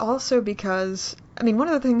great also because, I mean, one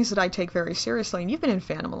of the things that I take very seriously, and you've been in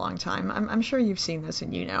fandom a long time, I'm sure you've seen this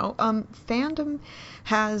and fandom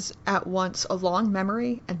has at once a long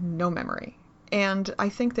memory and no memory. And I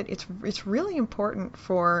think that it's really important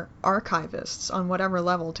for archivists on whatever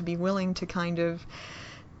level to be willing to kind of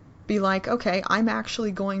be like, okay, I'm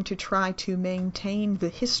actually going to try to maintain the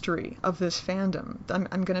history of this fandom.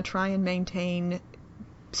 I'm going to try and maintain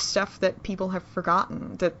stuff that people have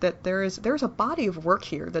forgotten, that there's a body of work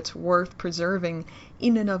here that's worth preserving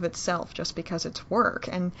in and of itself just because it's work,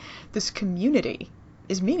 and this community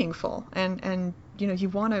is meaningful, and you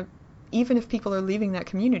want to, even if people are leaving that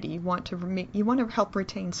community, you want to help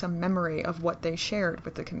retain some memory of what they shared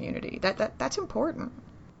with the community. That's important.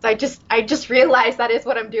 I just realized that is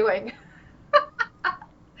what I'm doing.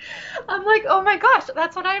 I'm like, oh my gosh,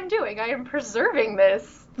 that's what I'm doing. I am preserving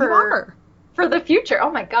this for the future.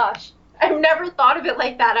 Oh my gosh. I've never thought of it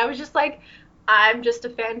like that. I was just like, I'm just a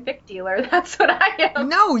fanfic dealer. That's what I am.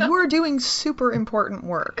 No, you are doing super important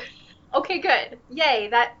work. Okay, good. Yay.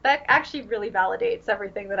 That actually really validates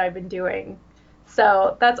everything that I've been doing.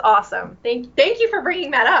 So that's awesome. Thank you for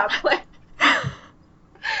bringing that up.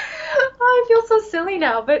 I feel so silly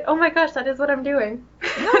now, but oh my gosh, that is what I'm doing.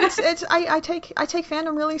 No, I take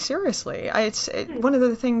fandom really seriously. It's one of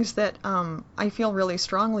the things that I feel really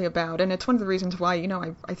strongly about, and it's one of the reasons why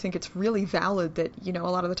I think it's really valid that a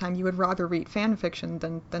lot of the time you would rather read fan fiction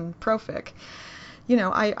than profic.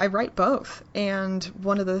 I write both, and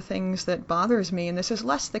one of the things that bothers me, and this is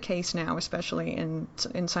less the case now, especially in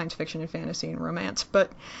science fiction and fantasy and romance,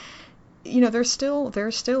 but there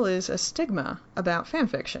still is a stigma about fan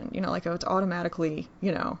fiction. Like, oh, it's automatically,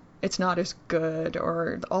 it's not as good,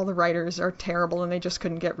 or all the writers are terrible and they just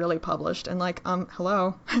couldn't get really published. And like,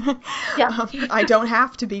 hello. Yeah. I don't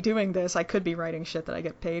have to be doing this. I could be writing shit that I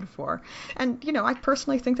get paid for. And, I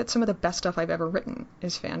personally think that some of the best stuff I've ever written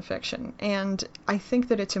is fan fiction. And I think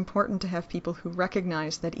that it's important to have people who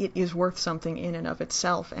recognize that it is worth something in and of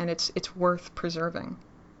itself, and it's worth preserving.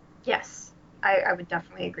 Yes. I would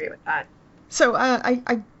definitely agree with that. So,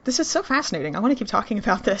 this is so fascinating. I want to keep talking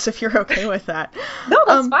about this if you're okay with that. No,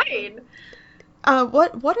 that's fine.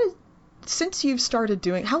 Since you've started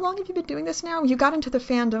doing, how long have you been doing this now? You got into the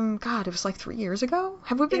fandom, God, it was like 3 years ago?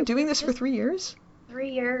 Have we been doing this for 3 years?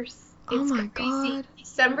 3 years. Oh my God.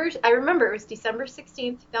 I remember it was December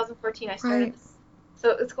 16th, 2014 I started this.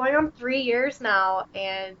 So it's going on 3 years now,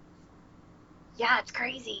 and yeah, it's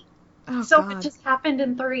crazy. Oh So much God. has happened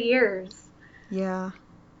in 3 years. Yeah.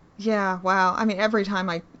 Yeah, wow. I mean, every time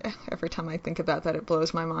I think about that, it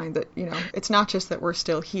blows my mind that, it's not just that we're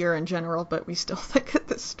still here in general, but we still think that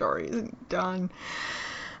this story isn't done.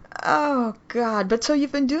 Oh God. But so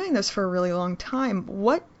you've been doing this for a really long time.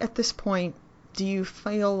 What at this point do you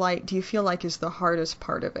feel like is the hardest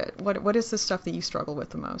part of it? What is the stuff that you struggle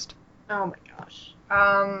with the most? Oh my gosh.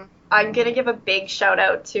 I'm gonna give a big shout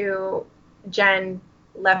out to Jen,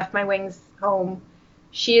 Left My Wings Home.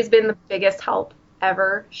 She has been the biggest help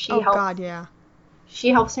ever. Oh God, yeah. She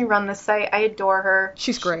helps me run this site. I adore her.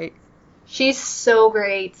 She's great. She's so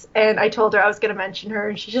great. And I told her I was gonna mention her,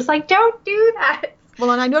 and she's just like, "Don't do that."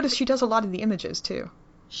 Well, and I noticed she does a lot of the images too.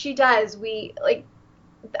 She does.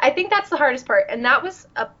 I think that's the hardest part, and that was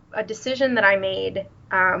a decision that I made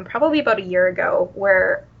probably about a year ago,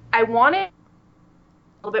 where I wanted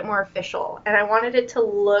a little bit more official, and I wanted it to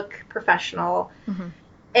look professional, Hmm.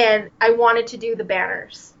 and I wanted to do the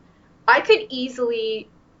banners. I could easily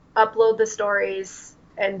upload the stories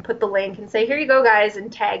and put the link and say, here you go, guys,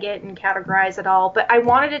 and tag it and categorize it all. But I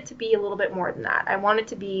wanted it to be a little bit more than that. I want it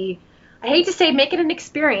to be, I hate to say make it an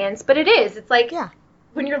experience, but it is. It's like Yeah.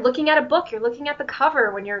 when you're looking at a book, you're looking at the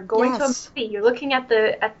cover. When you're going to a Yes. movie, you're looking at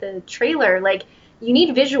the trailer. Like, you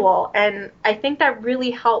need visual, and I think that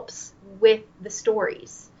really helps with the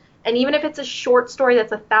stories. And even if it's a short story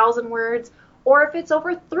that's 1,000 words, or if it's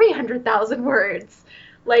over 300,000 words,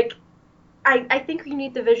 like I think you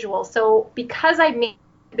need the visual. So because I made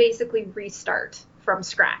basically restart from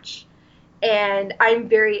scratch, and I'm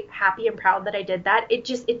very happy and proud that I did that.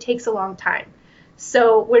 It takes a long time.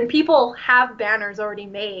 So when people have banners already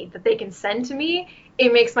made that they can send to me,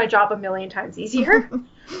 it makes my job a million times easier.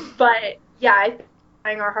 But yeah, I'm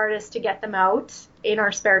trying our hardest to get them out in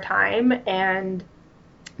our spare time, and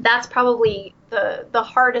that's probably the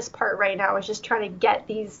hardest part right now is just trying to get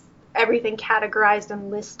these everything categorized and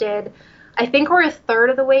listed. I think we're a third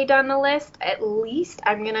of the way down the list at least.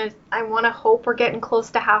 I want to hope we're getting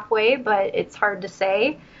close to halfway, but it's hard to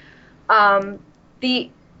say. Um, the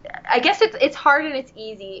I guess it's hard and it's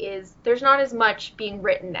easy is there's not as much being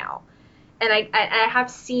written now, and I have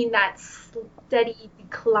seen that steady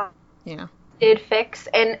decline Yeah. did fix,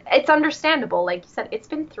 and it's understandable. Like you said, it's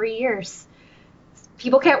been 3 years.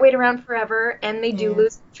 People can't wait around forever, and they do Yeah.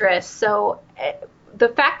 lose interest. So the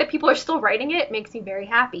fact that people are still writing it makes me very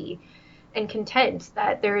happy and content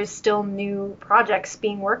that there is still new projects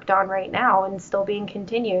being worked on right now and still being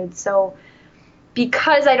continued. So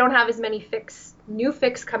because I don't have as many new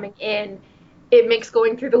fics coming in, it makes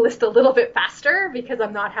going through the list a little bit faster because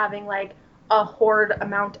I'm not having like a horde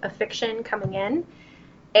amount of fiction coming in.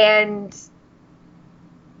 And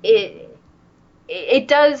it it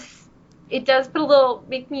does put a little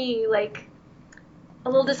make me like a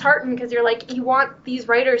little disheartened because you're like you want these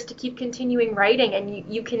writers to keep continuing writing,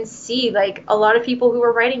 and you can see like a lot of people who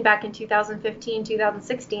were writing back in 2015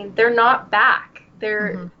 2016, they're not back.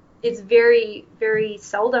 Hmm. It's very very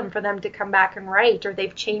seldom for them to come back and write, or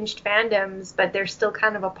they've changed fandoms but they're still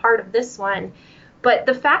kind of a part of this one. But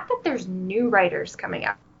the fact that there's new writers coming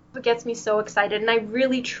out, it gets me so excited, and I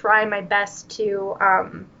really try my best to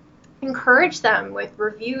encourage them with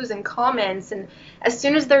reviews and comments. And as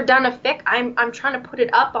soon as they're done a fic, I'm trying to put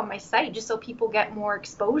it up on my site just so people get more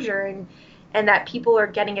exposure, and that people are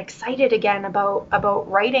getting excited again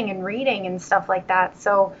about writing and reading and stuff like that.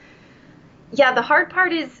 So yeah, the hard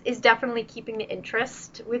part is definitely keeping the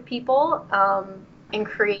interest with people, and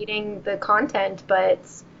creating the content, but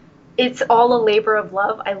it's all a labor of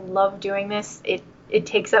love. I love doing this. It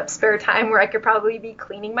takes up spare time where I could probably be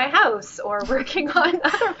cleaning my house or working on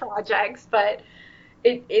other projects, but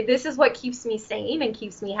this is what keeps me sane and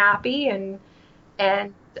keeps me happy, and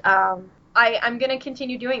I'm gonna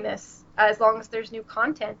continue doing this as long as there's new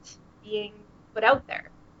content being put out there.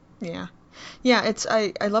 Yeah. Yeah,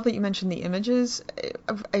 I love that you mentioned the images.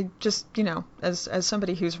 I just, as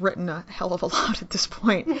somebody who's written a hell of a lot at this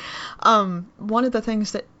point, one of the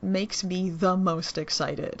things that makes me the most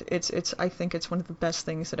excited, I think it's one of the best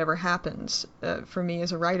things that ever happens for me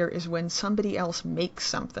as a writer, is when somebody else makes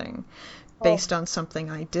something Oh, based on something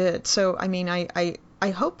I did. So, I mean, I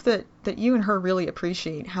hope that you and her really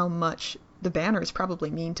appreciate how much the banners probably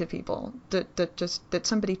mean to people, that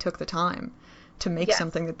somebody took the time to make yes.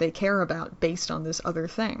 something that they care about based on this other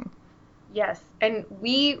thing. Yes, and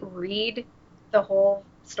we read the whole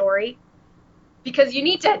story because you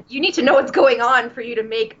need to know what's going on for you to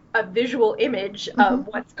make a visual image Hmm. of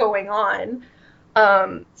what's going on.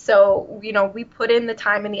 So we put in the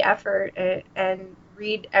time and the effort, and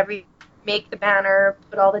read make the banner,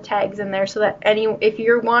 put all the tags in there so that if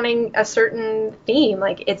you're wanting a certain theme,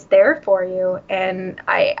 like it's there for you. And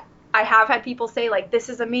I have had people say, like, this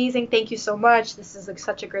is amazing, thank you so much, this is like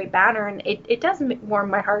such a great banner, and it does warm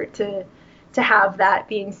my heart to have that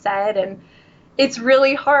being said. And it's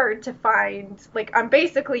really hard to find, like, I'm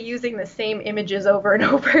basically using the same images over and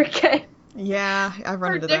over again. Yeah, I've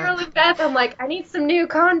run For into Daryl and that. Beth, I'm like, I need some new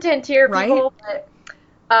content here, Right? people.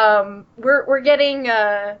 But we're getting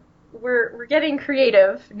we're getting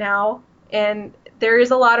creative now, and there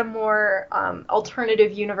is a lot of more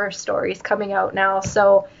alternative universe stories coming out now.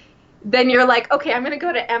 So then you're like, okay, I'm gonna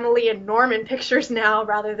go to Emily and Norman pictures now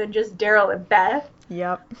rather than just Daryl and Beth.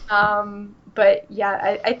 Yep. But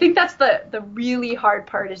yeah, I think that's the really hard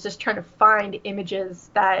part, is just trying to find images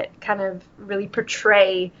that kind of really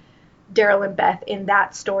portray Daryl and Beth in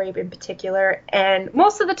that story in particular. And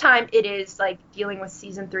most of the time it is like dealing with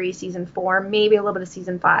season 3, season 4, maybe a little bit of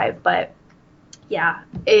season 5. But yeah,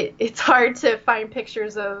 it's hard to find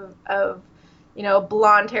pictures of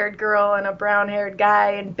blonde-haired girl and a brown-haired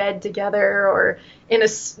guy in bed together, or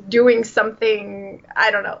doing something,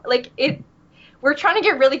 I don't know. Like, we're trying to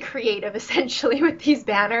get really creative essentially with these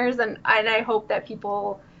banners, and I hope that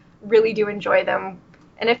people really do enjoy them.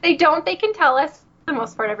 And if they don't, they can tell us. For the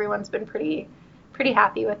most part, everyone's been pretty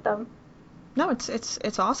happy with them. No,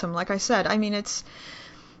 it's awesome. Like I said, I mean,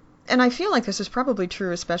 and I feel like this is probably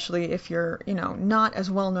true, especially if you're, not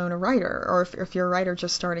as well known a writer, or if you're a writer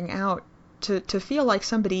just starting out, to feel like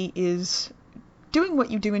somebody is doing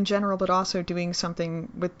what you do in general, but also doing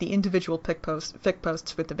something with the individual fic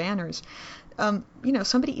posts with the banners.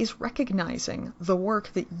 Somebody is recognizing the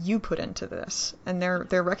work that you put into this, and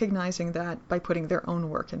they're recognizing that by putting their own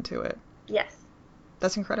work into it. Yes.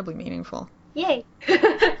 That's incredibly meaningful. Yay.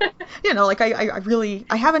 Like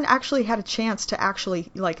I haven't actually had a chance to actually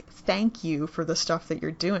like thank you for the stuff that you're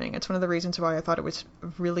doing. It's one of the reasons why I thought it was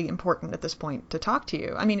really important at this point to talk to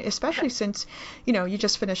you. I mean, especially since, you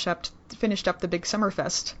just finished up the big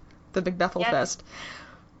Summerfest, the big Bethel Fest.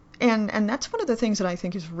 And that's one of the things that I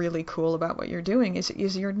think is really cool about what you're doing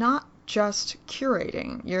is you're not just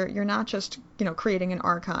curating. You're not just, creating an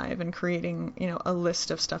archive and creating, a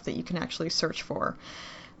list of stuff that you can actually search for.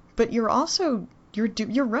 But you're also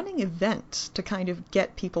you're running events to kind of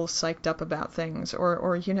get people psyched up about things,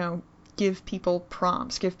 or give people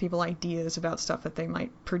prompts, give people ideas about stuff that they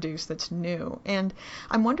might produce that's new. And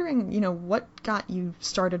I'm wondering, what got you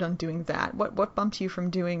started on doing that? What bumped you from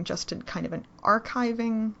doing just kind of an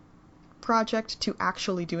archiving project to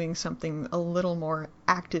actually doing something a little more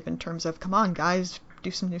active in terms of, come on, guys,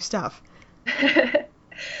 do some new stuff?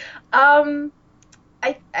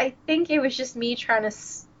 I think it was just me trying to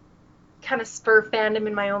kind of spur fandom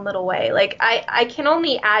in my own little way. Like, I can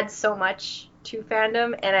only add so much to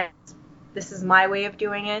fandom, and this is my way of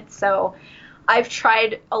doing it. So I've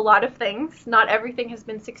tried a lot of things. Not everything has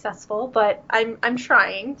been successful, but I'm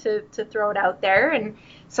trying to throw it out there. And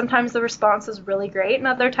sometimes the response is really great, and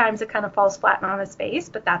other times it kind of falls flat on its face,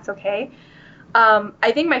 but that's okay.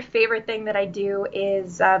 I think my favorite thing that I do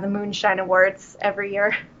is the Moonshine Awards every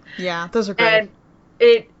year. Yeah, those are great.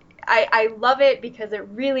 And I love it because it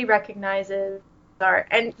really recognizes art.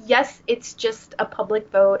 And yes, it's just a public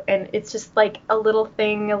vote, and it's just like a little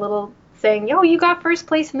thing, a little saying, yo, you got first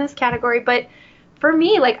place in this category. But for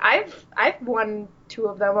me, like, I've won 2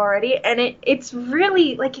 of them already, and it's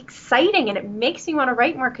really like exciting, and it makes me want to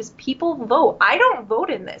write more because people vote. I don't vote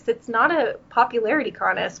in this. It's not a popularity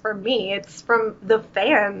contest for me. It's from the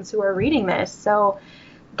fans who are reading this. So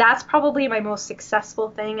that's probably my most successful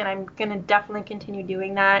thing, and I'm gonna definitely continue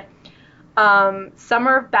doing that.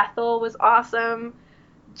 Summer of Bethel was awesome.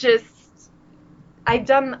 I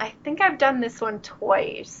think I've done this one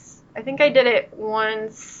twice. I think I did it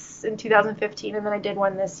once in 2015, and then I did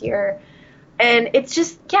one this year. And it's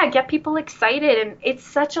just, get people excited, and it's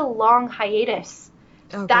such a long hiatus.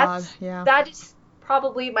 Oh, God, yeah. That is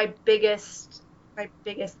probably my biggest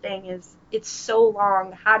thing is it's so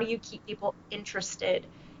long. How do you keep people interested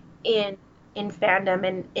in fandom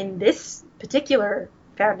and in this particular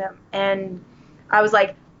fandom? And I was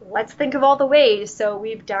like, let's think of all the ways. So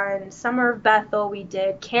we've done Summer of Bethel, we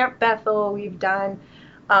did Camp Bethel, we've done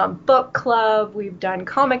book club, we've done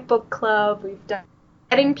comic book club, we've done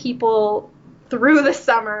getting people through the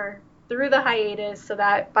summer, through the hiatus, so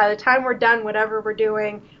that by the time we're done whatever we're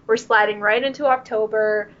doing, we're sliding right into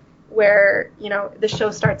October, where the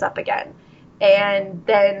show starts up again. And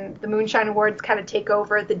then the Moonshine Awards kind of take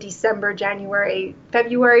over the December, January,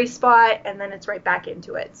 February spot, and then it's right back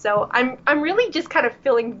into it. So I'm really just kind of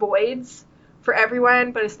filling voids for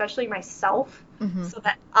everyone, but especially myself, so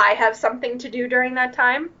that I have something to do during that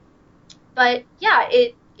time. But yeah,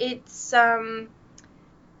 it's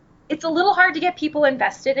a little hard to get people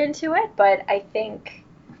invested into it, but I think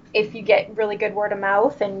if you get really good word of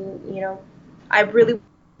mouth, and I really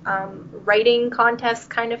writing contest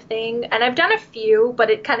kind of thing, and I've done a few, but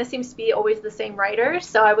it kind of seems to be always the same writers.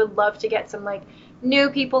 So I would love to get some like new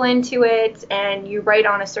people into it, and you write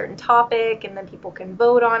on a certain topic, and then people can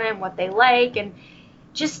vote on it and what they like, and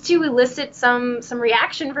just to elicit some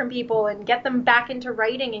reaction from people and get them back into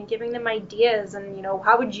writing and giving them ideas, and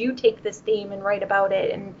how would you take this theme and write about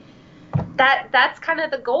it. And that's kind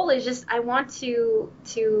of the goal, is just I want to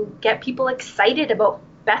get people excited about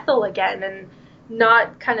Bethel again, and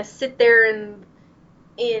not kind of sit there and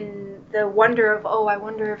in the wonder of, oh, I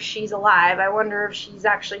wonder if she's alive, I wonder if she's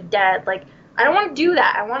actually dead. Like, I don't want to do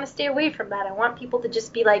that. I want to stay away from that. I want people to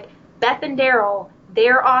just be like, Beth and Daryl,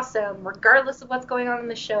 they're awesome regardless of what's going on in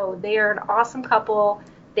the show. They are an awesome couple.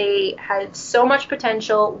 They have so much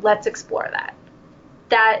potential. Let's explore that.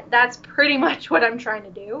 That's pretty much what I'm trying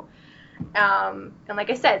to do. And like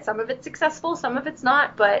I said, some of it's successful, some of it's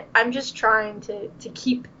not, but I'm just trying to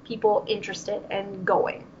keep people interested and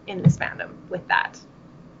going in this fandom with that.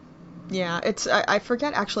 Yeah, I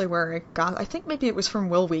forget actually where it got. I think maybe it was from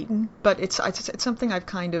Will Wheaton, but it's something I've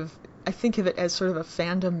kind of, I think of it as sort of a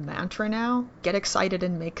fandom mantra now. Get excited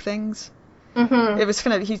and make things. Mm-hmm. It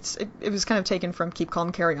was kind of taken from Keep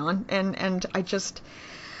Calm, Carry On, and I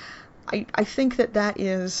think that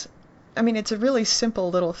is, I mean, it's a really simple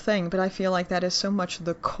little thing, but I feel like that is so much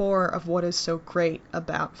the core of what is so great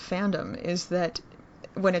about fandom, is that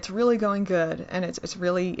when it's really going good and it's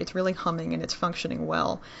really humming and it's functioning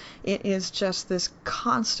well, it is just this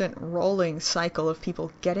constant rolling cycle of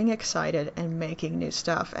people getting excited and making new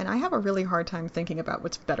stuff. And I have a really hard time thinking about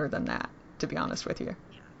what's better than that, to be honest with you.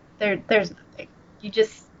 There's nothing.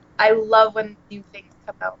 I love when new things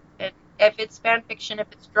come out. And if it's fan fiction, if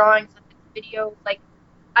it's drawings, if it's videos, like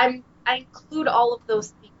I include all of those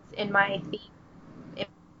things in my theme, in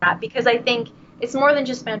that, because I think it's more than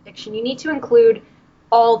just fan fiction. You need to include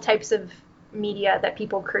all types of media that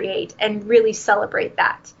people create and really celebrate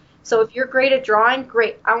that. So if you're great at drawing,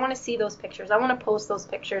 great. I want to see those pictures. I want to post those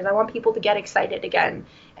pictures. I want people to get excited again.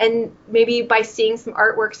 And maybe by seeing some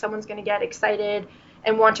artwork, someone's going to get excited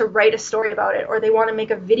and want to write a story about it, or they want to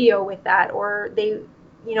make a video with that, or they,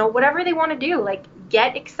 whatever they want to do, like,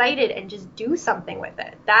 get excited and just do something with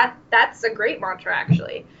it. That's a great mantra,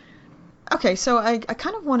 actually. Okay, so I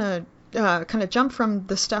kind of want to kind of jump from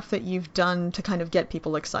the stuff that you've done to kind of get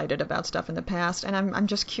people excited about stuff in the past, and I'm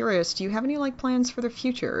just curious, do you have any like plans for the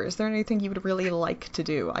future? Is there anything you would really like to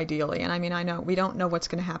do, ideally? And I mean, I know we don't know what's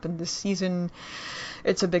going to happen this season.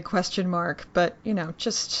 It's a big question mark, but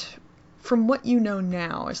just from what you know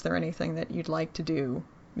now, is there anything that you'd like to do,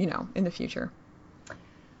 in the future?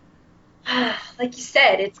 Like you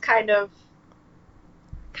said, it's kind of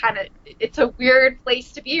it's a weird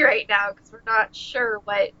place to be right now, because we're not sure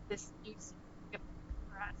what this new season is going to be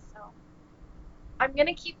for us. So I'm going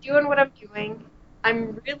to keep doing what I'm doing.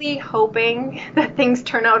 I'm really hoping that things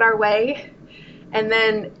turn out our way, and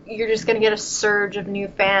then you're just going to get a surge of new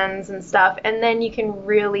fans and stuff, and then you can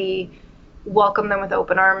really welcome them with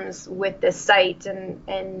open arms with this site,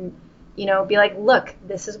 and be like, look,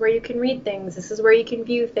 this is where you can read things, this is where you can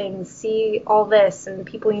view things, see all this, and the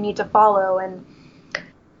people you need to follow. And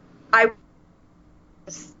I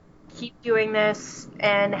just keep doing this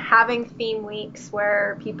and having theme weeks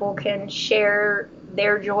where people can share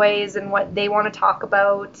their joys and what they want to talk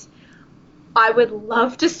about. I would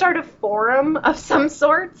love to start a forum of some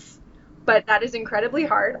sorts, but that is incredibly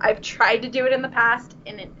hard. I've tried to do it in the past,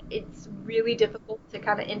 and it's really difficult to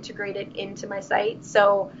kind of integrate it into my site.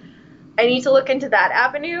 So I need to look into that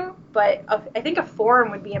avenue, but I think a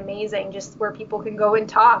forum would be amazing, just where people can go and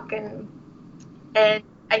talk. And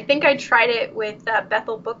I think I tried it with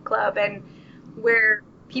Bethel Book Club, and where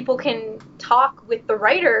people can talk with the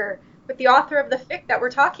writer, with the author of the fic that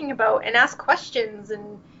we're talking about, and ask questions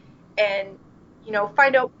and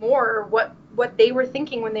find out more what they were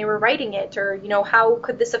thinking when they were writing it, or how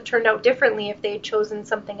could this have turned out differently if they had chosen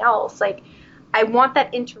something else. Like, I want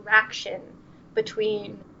that interaction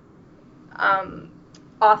between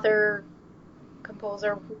author,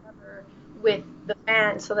 composer, whoever, with the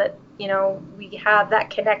fan, so that we have that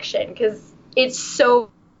connection. Because it's so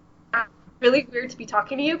really weird to be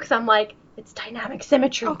talking to you, because I'm like, it's dynamic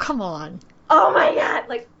symmetry. Oh, come on. Oh my god,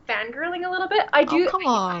 like fangirling a little bit. I do. Oh, come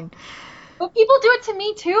on. But people do it to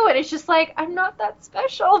me too, and it's just like, I'm not that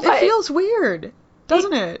special. But it feels weird,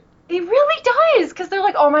 doesn't it? It really does, because they're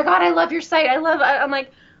like, oh my god, I love your site. I'm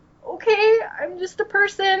like, okay, I'm just a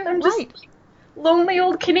person. I'm just like, lonely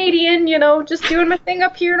old Canadian, just doing my thing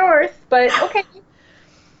up here north. But okay.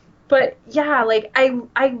 But yeah, like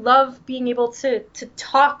I love being able to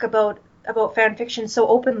talk about about fan fiction so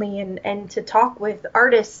openly, and to talk with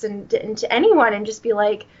artists and to anyone and just be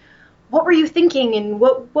like, what were you thinking, and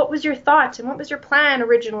what was your thoughts, and what was your plan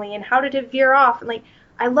originally, and how did it veer off, and like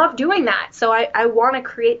I love doing that. So I want to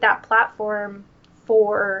create that platform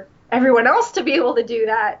for everyone else to be able to do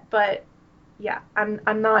that. But yeah,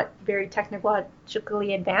 I'm not very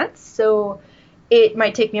technologically advanced, so it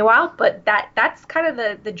might take me a while, but that's kind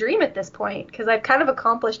of the dream at this point, because I've kind of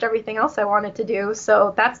accomplished everything else I wanted to do.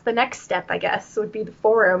 So that's the next step, I guess, would be the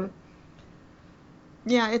forum.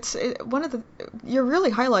 Yeah, one of the, you're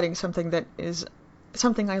really highlighting something that is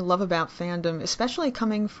something I love about fandom, especially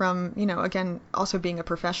coming from, again, also being a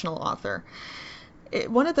professional author.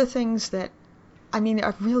 One of the things that, I mean,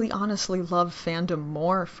 I really honestly love fandom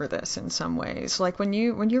more for this in some ways. Like when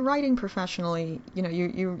you're writing professionally,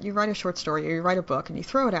 you write a short story or you write a book and you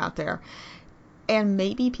throw it out there, and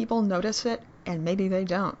maybe people notice it and maybe they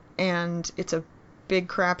don't. And it's a big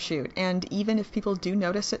crapshoot. And even if people do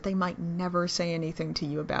notice it, they might never say anything to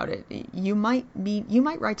you about it. You might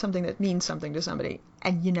write something that means something to somebody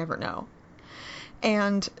and you never know.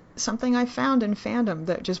 And something I found in fandom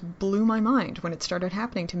that just blew my mind when it started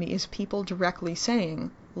happening to me is people directly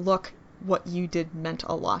saying, look, what you did meant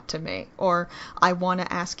a lot to me, or I want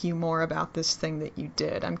to ask you more about this thing that you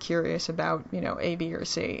did. I'm curious about, A, B, or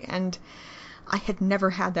C. And I had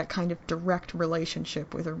never had that kind of direct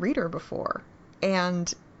relationship with a reader before.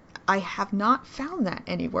 And I have not found that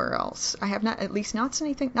anywhere else. I have not, at least not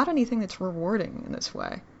anything that's rewarding in this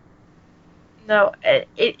way. No,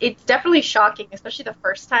 it's definitely shocking, especially the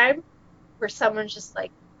first time, where someone's just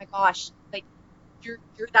like, oh my gosh, like you're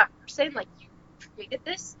that person, like you created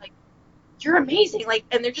this, like you're amazing, like,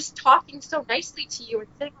 and they're just talking so nicely to you and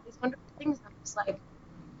saying all these wonderful things. And I'm just like,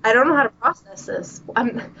 I don't know how to process this.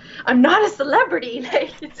 I'm not a celebrity.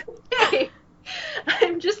 Like, it's okay.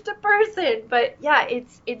 I'm just a person. But yeah,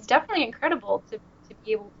 it's definitely incredible to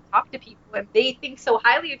be able to talk to people and they think so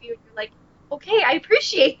highly of you, and you're like, okay, I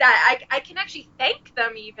appreciate that. I can actually thank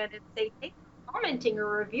them even and say thank you for commenting or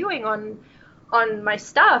reviewing on my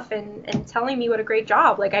stuff and telling me what a great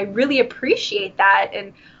job. Like, I really appreciate that.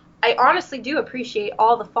 And I honestly do appreciate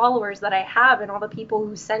all the followers that I have and all the people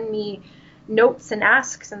who send me notes and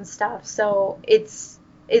asks and stuff. So it's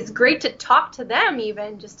great to talk to them,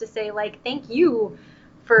 even just to say like thank you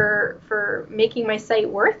for making my site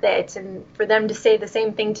worth it, and for them to say the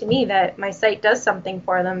same thing to me, that my site does something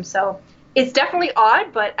for them. So it's definitely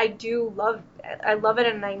odd, but I love it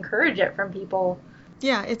and I encourage it from people.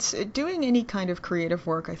 Yeah, it's doing any kind of creative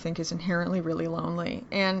work, I think, is inherently really lonely.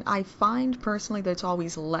 And I find personally that it's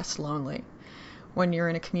always less lonely when you're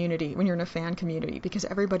in a community, when you're in a fan community, because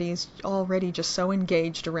everybody's already just so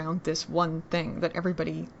engaged around this one thing that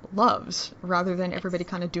everybody loves, rather than everybody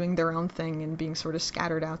kind of doing their own thing and being sort of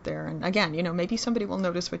scattered out there. And again, maybe somebody will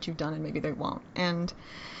notice what you've done and maybe they won't. And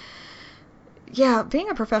yeah, being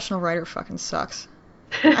a professional writer fucking sucks.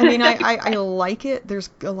 I mean, I like it. There's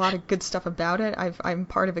a lot of good stuff about it. I'm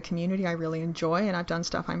part of a community I really enjoy, and I've done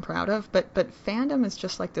stuff I'm proud of. But fandom is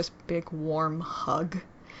just like this big warm hug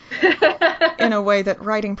in a way that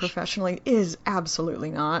writing professionally is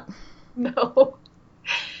absolutely not. No.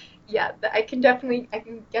 Yeah, I can get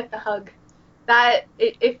the hug. That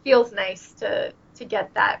it feels nice to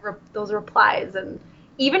get those replies, and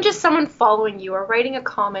even just someone following you or writing a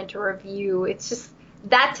comment or review. It's just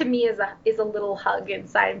that to me is a little hug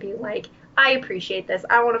inside, and being like, I appreciate this.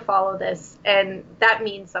 I want to follow this, and that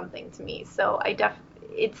means something to me. So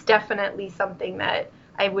it's definitely something that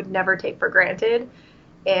I would never take for granted,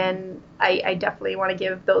 and I definitely want to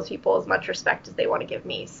give those people as much respect as they want to give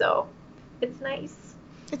me. So it's nice.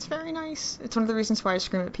 It's very nice. It's one of the reasons why I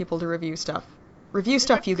scream at people to review stuff. Review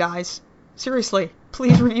stuff, you guys. Seriously,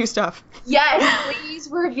 please review stuff. Yes, please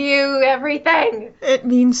review everything. It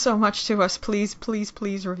means so much to us. Please, please,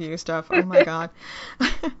 please review stuff. Oh my god.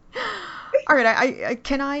 All right,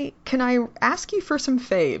 can I ask you for some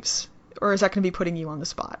faves, or is that going to be putting you on the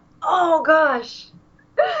spot? Oh gosh.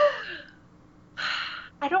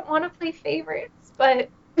 I don't want to play favorites, but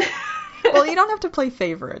well, you don't have to play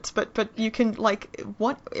favorites, but you can, like,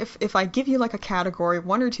 what if I give you like a category,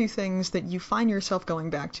 one or two things that you find yourself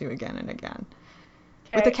going back to again and again,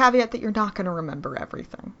 okay, with the caveat that you're not going to remember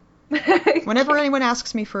everything. Whenever anyone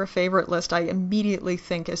asks me for a favorite list, I immediately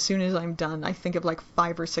think, as soon as I'm done, I think of like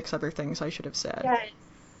 5 or 6 other things I should have said.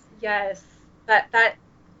 Yes, that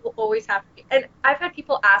will always happen. And I've had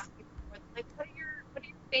people ask me before, like, what are your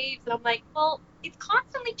faves? And I'm like, well, it's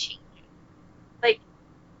constantly changing. Like,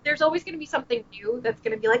 there's always going to be something new that's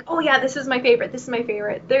going to be like, oh yeah, this is my favorite. This is my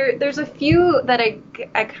favorite. There's a few that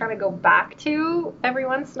I kind of go back to every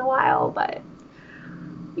once in a while, but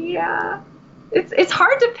yeah. It's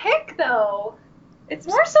hard to pick though. It's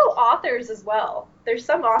more so authors as well. There's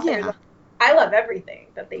some authors Yeah. I love everything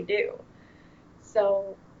that they do.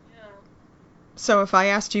 So yeah. So if I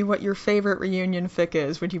asked you what your favorite reunion fic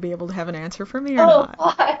is, would you be able to have an answer for me or Oh not?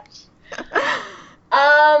 gosh.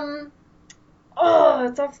 Um. Oh,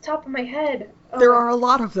 it's off the top of my head. Oh There my are a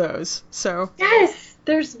lot of those, so Yes,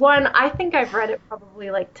 there's one. I think I've read it probably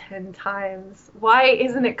like 10 times. Why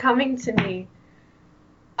isn't it coming to me?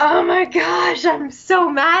 Oh my gosh, I'm so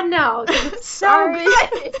mad now 'cause it's so sorry.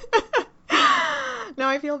 good. Now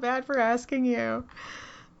I feel bad for asking you.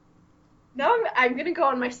 Now I'm gonna go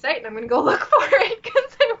on my site and I'm gonna go look for it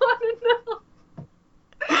because I want to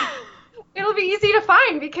know. It'll be easy to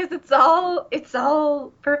find because it's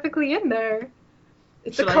all perfectly in there.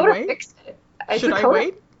 It's Should a I Coda wait? Fix It. It's Should a I Coda.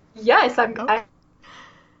 wait? Yes, Okay.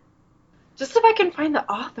 just if I can find the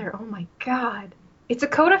author. Oh my god. It's a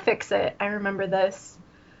Coda Fix It. I remember this.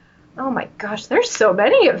 Oh my gosh, there's so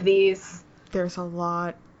many of these. There's a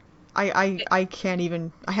lot. I can't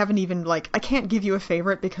even, I haven't even, like, I can't give you a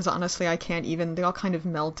favorite because honestly I can't even, they all kind of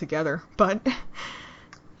meld together. But,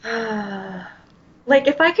 Like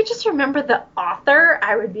if I could just remember the author,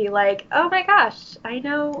 I would be like, "Oh my gosh, I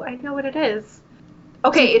know what it is."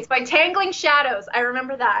 Okay, it's by Tangling Shadows. I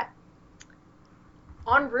remember that.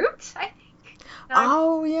 En route, I think.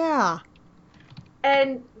 oh yeah.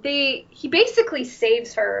 And he basically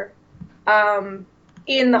saves her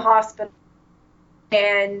in the hospital,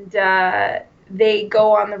 and they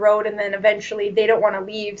go on the road, and then eventually they don't want to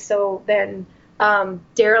leave, so then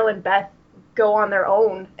Daryl and Beth go on their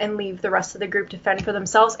own and leave the rest of the group to fend for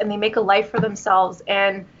themselves, and they make a life for themselves.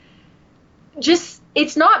 And just,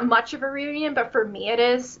 it's not much of a reunion, but for me it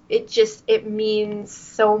is. It means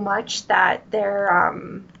so much that they're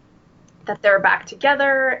back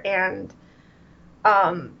together, and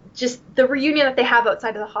just the reunion that they have outside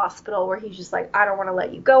of the hospital where he's just like, I don't want to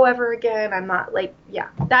let you go ever again. I'm not like, yeah,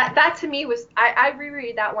 that to me was, I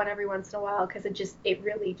reread that one every once in a while because it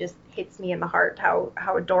really just hits me in the heart how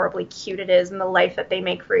adorably cute it is and the life that they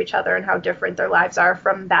make for each other and how different their lives are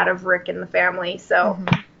from that of Rick and the family. So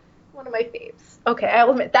one of my faves. Okay,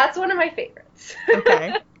 I'll admit that's one of my favorites.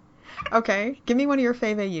 Okay. Okay. Give me one of your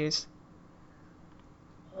fave AUs.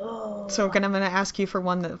 Oh. So I'm gonna ask you for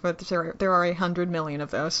one that, but there are 100 million of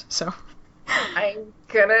those. So I'm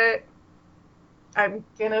gonna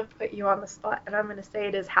put you on the spot, and I'm gonna say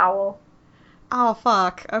it is Howl. oh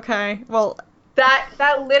fuck. Okay. Well, That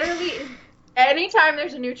literally is, anytime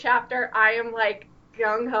there's a new chapter, I am like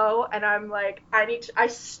gung ho, and I'm like, I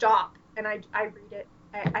stop and I read it.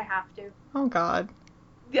 I have to. oh god.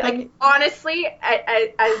 Like honestly,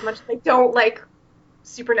 as much as I don't like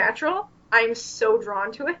Supernatural, I'm so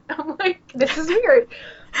drawn to it. I'm like, this is weird,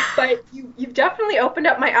 but you've definitely opened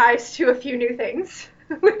up my eyes to a few new things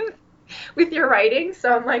with your writing.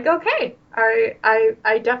 So I'm like, okay,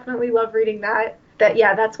 I definitely love reading that.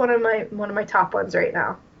 Yeah, that's one of my top ones right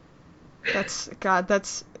now. That's God.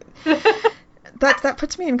 That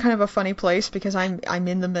puts me in kind of a funny place because I'm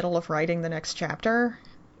in the middle of writing the next chapter,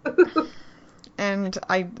 and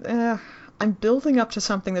I'm building up to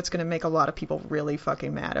something that's going to make a lot of people really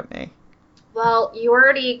fucking mad at me. Well, you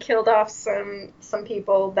already killed off some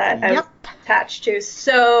people that I was Yep. attached to,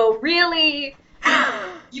 so really,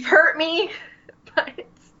 you've hurt me. But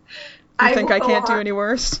You think will I go can't do on. any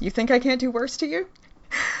worse? You think I can't do worse to you?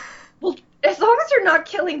 Well, as long as you're not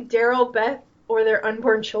killing Daryl, Beth, or their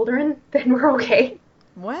unborn children, then we're okay.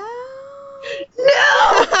 Well.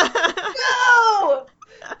 No! No!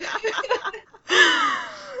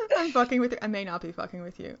 I'm fucking with you. I may not be fucking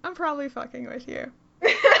with you. I'm probably fucking with you.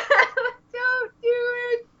 Don't do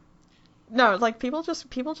it. No, like people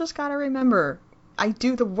just gotta remember, I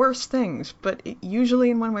do the worst things, but it usually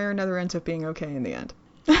in one way or another ends up being okay in the end.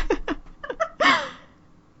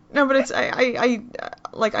 No, but it's I'm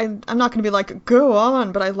not gonna be like go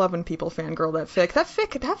on, but I love when people fangirl that fic. That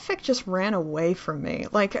fic just ran away from me.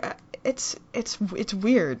 Like it's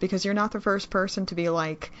weird because you're not the first person to be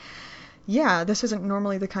like, yeah, this isn't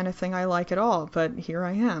normally the kind of thing I like at all, but here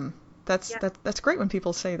I am. That's great when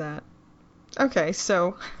people say that. Okay,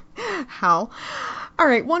 so Hal. All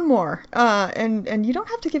right, one more. And you don't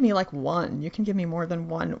have to give me like one. You can give me more than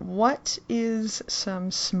one. What is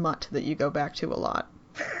some smut that you go back to a lot?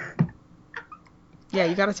 Yeah,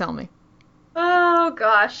 you gotta tell me. Oh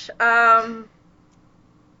gosh.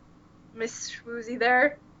 Miss Swoozy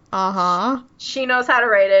there. Uh-huh. She knows how to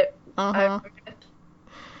write it. Uh-huh.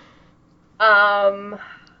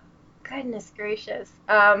 Goodness gracious.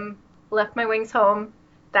 Left My Wings Home.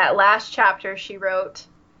 That last chapter she wrote,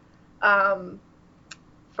 for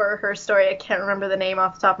her story. I can't remember the name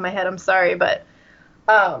off the top of my head. I'm sorry, but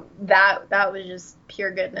That was just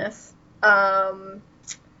pure goodness. My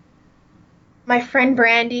friend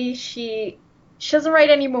Brandy, she doesn't write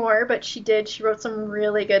anymore, but she did. She wrote some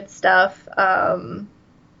really good stuff. I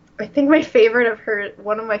think one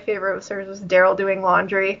of my favorite of hers was Daryl doing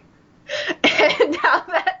laundry, and how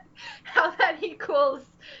that equals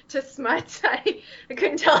to smut. I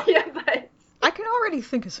couldn't tell you, but I can already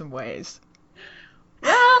think of some ways.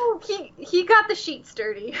 well, he got the sheets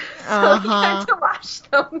dirty, so he had to wash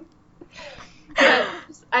them. But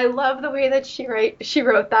I love the way that she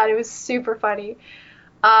wrote that. It was super funny.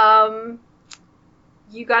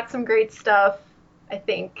 You got some great stuff. I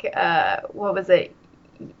think, what was it?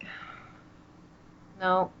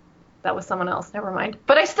 No, that was someone else. Never mind.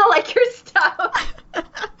 But I still like your stuff.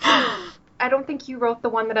 I don't think you wrote the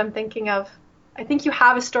one that I'm thinking of. I think you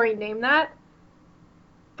have a story named that,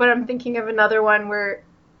 but I'm thinking of another one where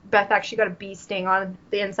Beth actually got a bee sting on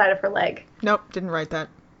the inside of her leg. Nope, didn't write that.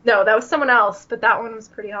 No, that was someone else, but that one was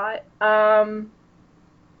pretty hot.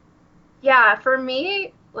 Yeah, for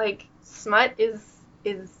me, like, smut is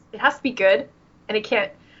it has to be good, and it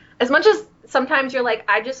can't, as much as sometimes you're like,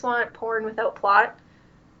 I just want porn without plot,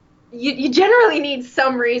 you generally need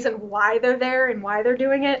some reason why they're there and why they're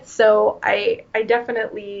doing it, so I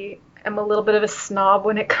definitely am a little bit of a snob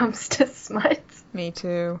when it comes to smut. Me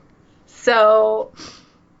too. So,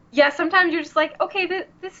 yeah, sometimes you're just like, okay,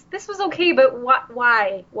 this was okay, but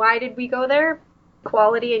why? Why did we go there?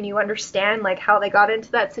 Quality, and you understand like how they got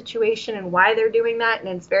into that situation and why they're doing that, and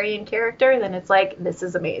it's very in character, then it's like, this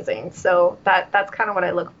is amazing. So that's kind of what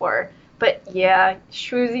I look for. But yeah,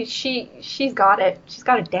 Shwoozy, she's got it. She's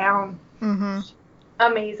got it down. Mm-hmm.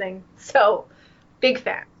 Amazing. So, big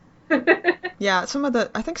fan. Yeah,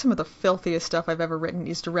 I think some of the filthiest stuff I've ever written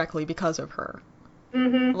is directly because of her.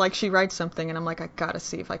 Mm-hmm. Like, she writes something and I'm like, I gotta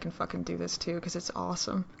see if I can fucking do this too, because it's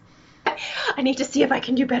awesome. I need to see if I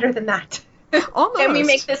can do better than that. Almost. Can we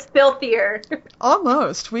make this filthier?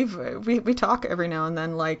 Almost. We talk every now and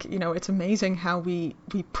then, like, you know, it's amazing how we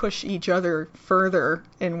push each other further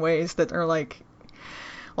in ways that are like,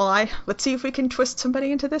 well, let's see if we can twist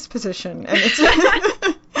somebody into this position, and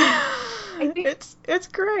it's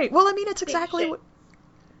great. Well, I mean, it's exactly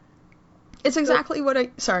what I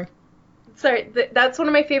sorry. Sorry, that's one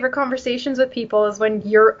of my favorite conversations with people is when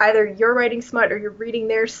you're writing smut or you're reading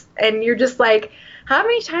theirs and you're just like, how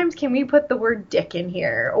many times can we put the word dick in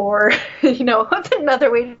here? Or, you know, what's another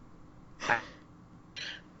way to...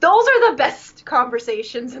 Those are the best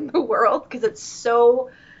conversations in the world because it's so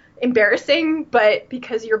embarrassing, but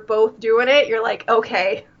because you're both doing it, you're like,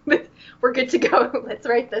 okay, we're good to go. Let's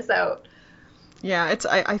write this out. Yeah,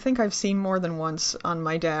 I think I've seen more than once on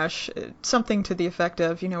my dash something to the effect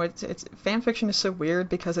of, you know, it's fan fiction is so weird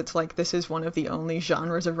because it's like this is one of the only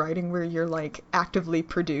genres of writing where you're like actively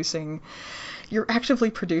producing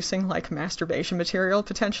like masturbation material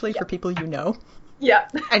potentially for people you know. Yeah.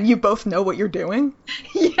 And you both know what you're doing.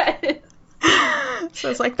 Yes. So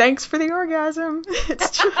it's like, thanks for the orgasm.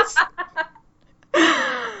 It's just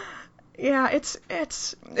yeah, it's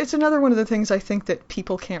another one of the things I think that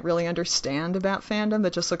people can't really understand about fandom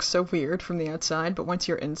that just looks so weird from the outside, but once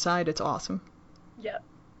you're inside, it's awesome. Yeah.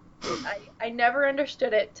 I never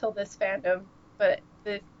understood it till this fandom, but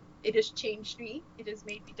it has changed me. It has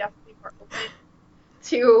made me definitely more open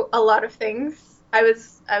to a lot of things. I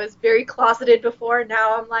was very closeted before.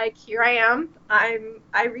 Now I'm like, here I am. I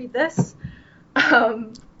read this.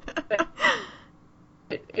 But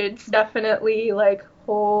it's definitely like,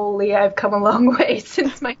 holy, I've come a long way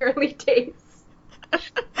since my early days.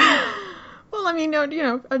 Well, I mean, you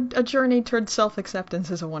know, a journey towards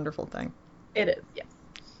self-acceptance is a wonderful thing. It is, yes.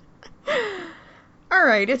 All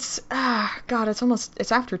right, it's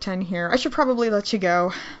after 10 here. I should probably let you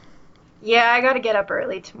go. Yeah, I gotta get up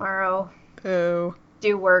early tomorrow. Boo.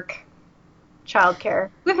 Do work. Childcare.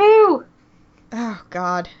 Woohoo! Oh,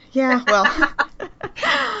 God. Yeah, well.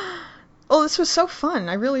 Well, this was so fun.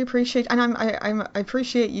 I really appreciate, and I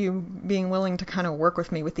appreciate you being willing to kind of work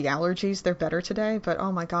with me with the allergies. They're better today, but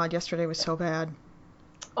oh my God, yesterday was so bad.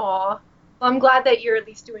 Aw. Well, I'm glad that you're at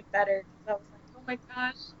least doing better. I was like, oh my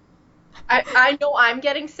gosh. I know I'm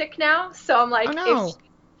getting sick now, so I'm like, oh, no.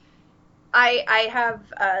 I have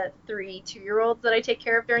 3 2-year-olds that I take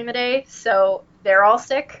care of during the day, so they're all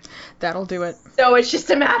sick. That'll do it. So it's just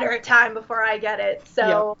a matter of time before I get it.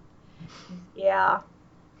 So, yeah.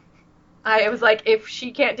 I was like, if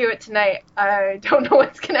she can't do it tonight, I don't know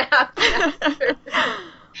what's going to happen.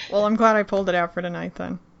 Well, I'm glad I pulled it out for tonight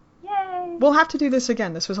then. Yay! We'll have to do this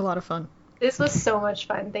again. This was a lot of fun. This was so much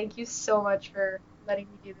fun. Thank you so much for letting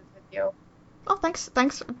me do this with you. Oh, thanks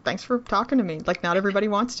for talking to me. Like, not everybody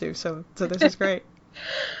wants to, so this is great.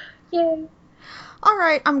 Yay. All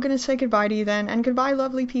right, I'm going to say goodbye to you then, and goodbye,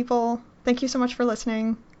 lovely people. Thank you so much for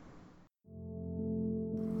listening.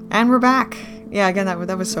 And we're back. Yeah, again,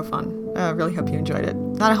 that was so fun. Really hope you enjoyed it.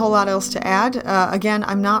 Not a whole lot else to add. Again,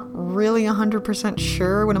 I'm not really 100%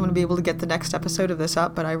 sure when I'm going to be able to get the next episode of this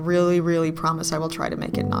up, but I really, really promise I will try to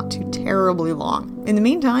make it not too terribly long. In the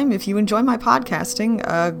meantime, if you enjoy my podcasting,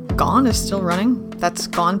 Gone is still running. That's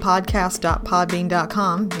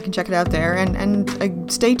gonepodcast.podbean.com. You can check it out there,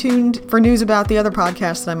 and stay tuned for news about the other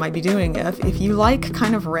podcasts that I might be doing. If you like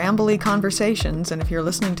kind of rambly conversations, and if you're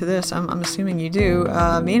listening to this, I'm assuming you do,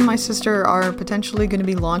 me and my sister are potentially going to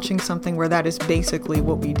be launching something where that is basically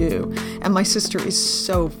what we do. And my sister is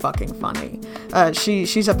so fucking funny.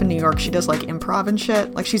 She's up in New York. She does like improv and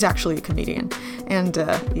shit. Like, she's actually a comedian. And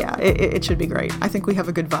yeah, it should be great. I think we have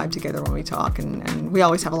a good vibe together when we talk, and we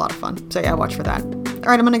always have a lot of fun. So yeah, watch for that. All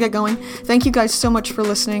right, I'm going to get going. Thank you guys so much for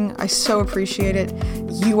listening. I so appreciate it.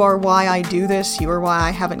 You are why I do this. You are why I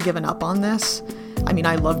haven't given up on this. I mean,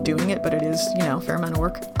 I love doing it, but it is, a fair amount of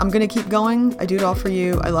work. I'm going to keep going. I do it all for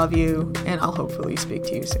you. I love you, and I'll hopefully speak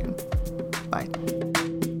to you soon. Bye.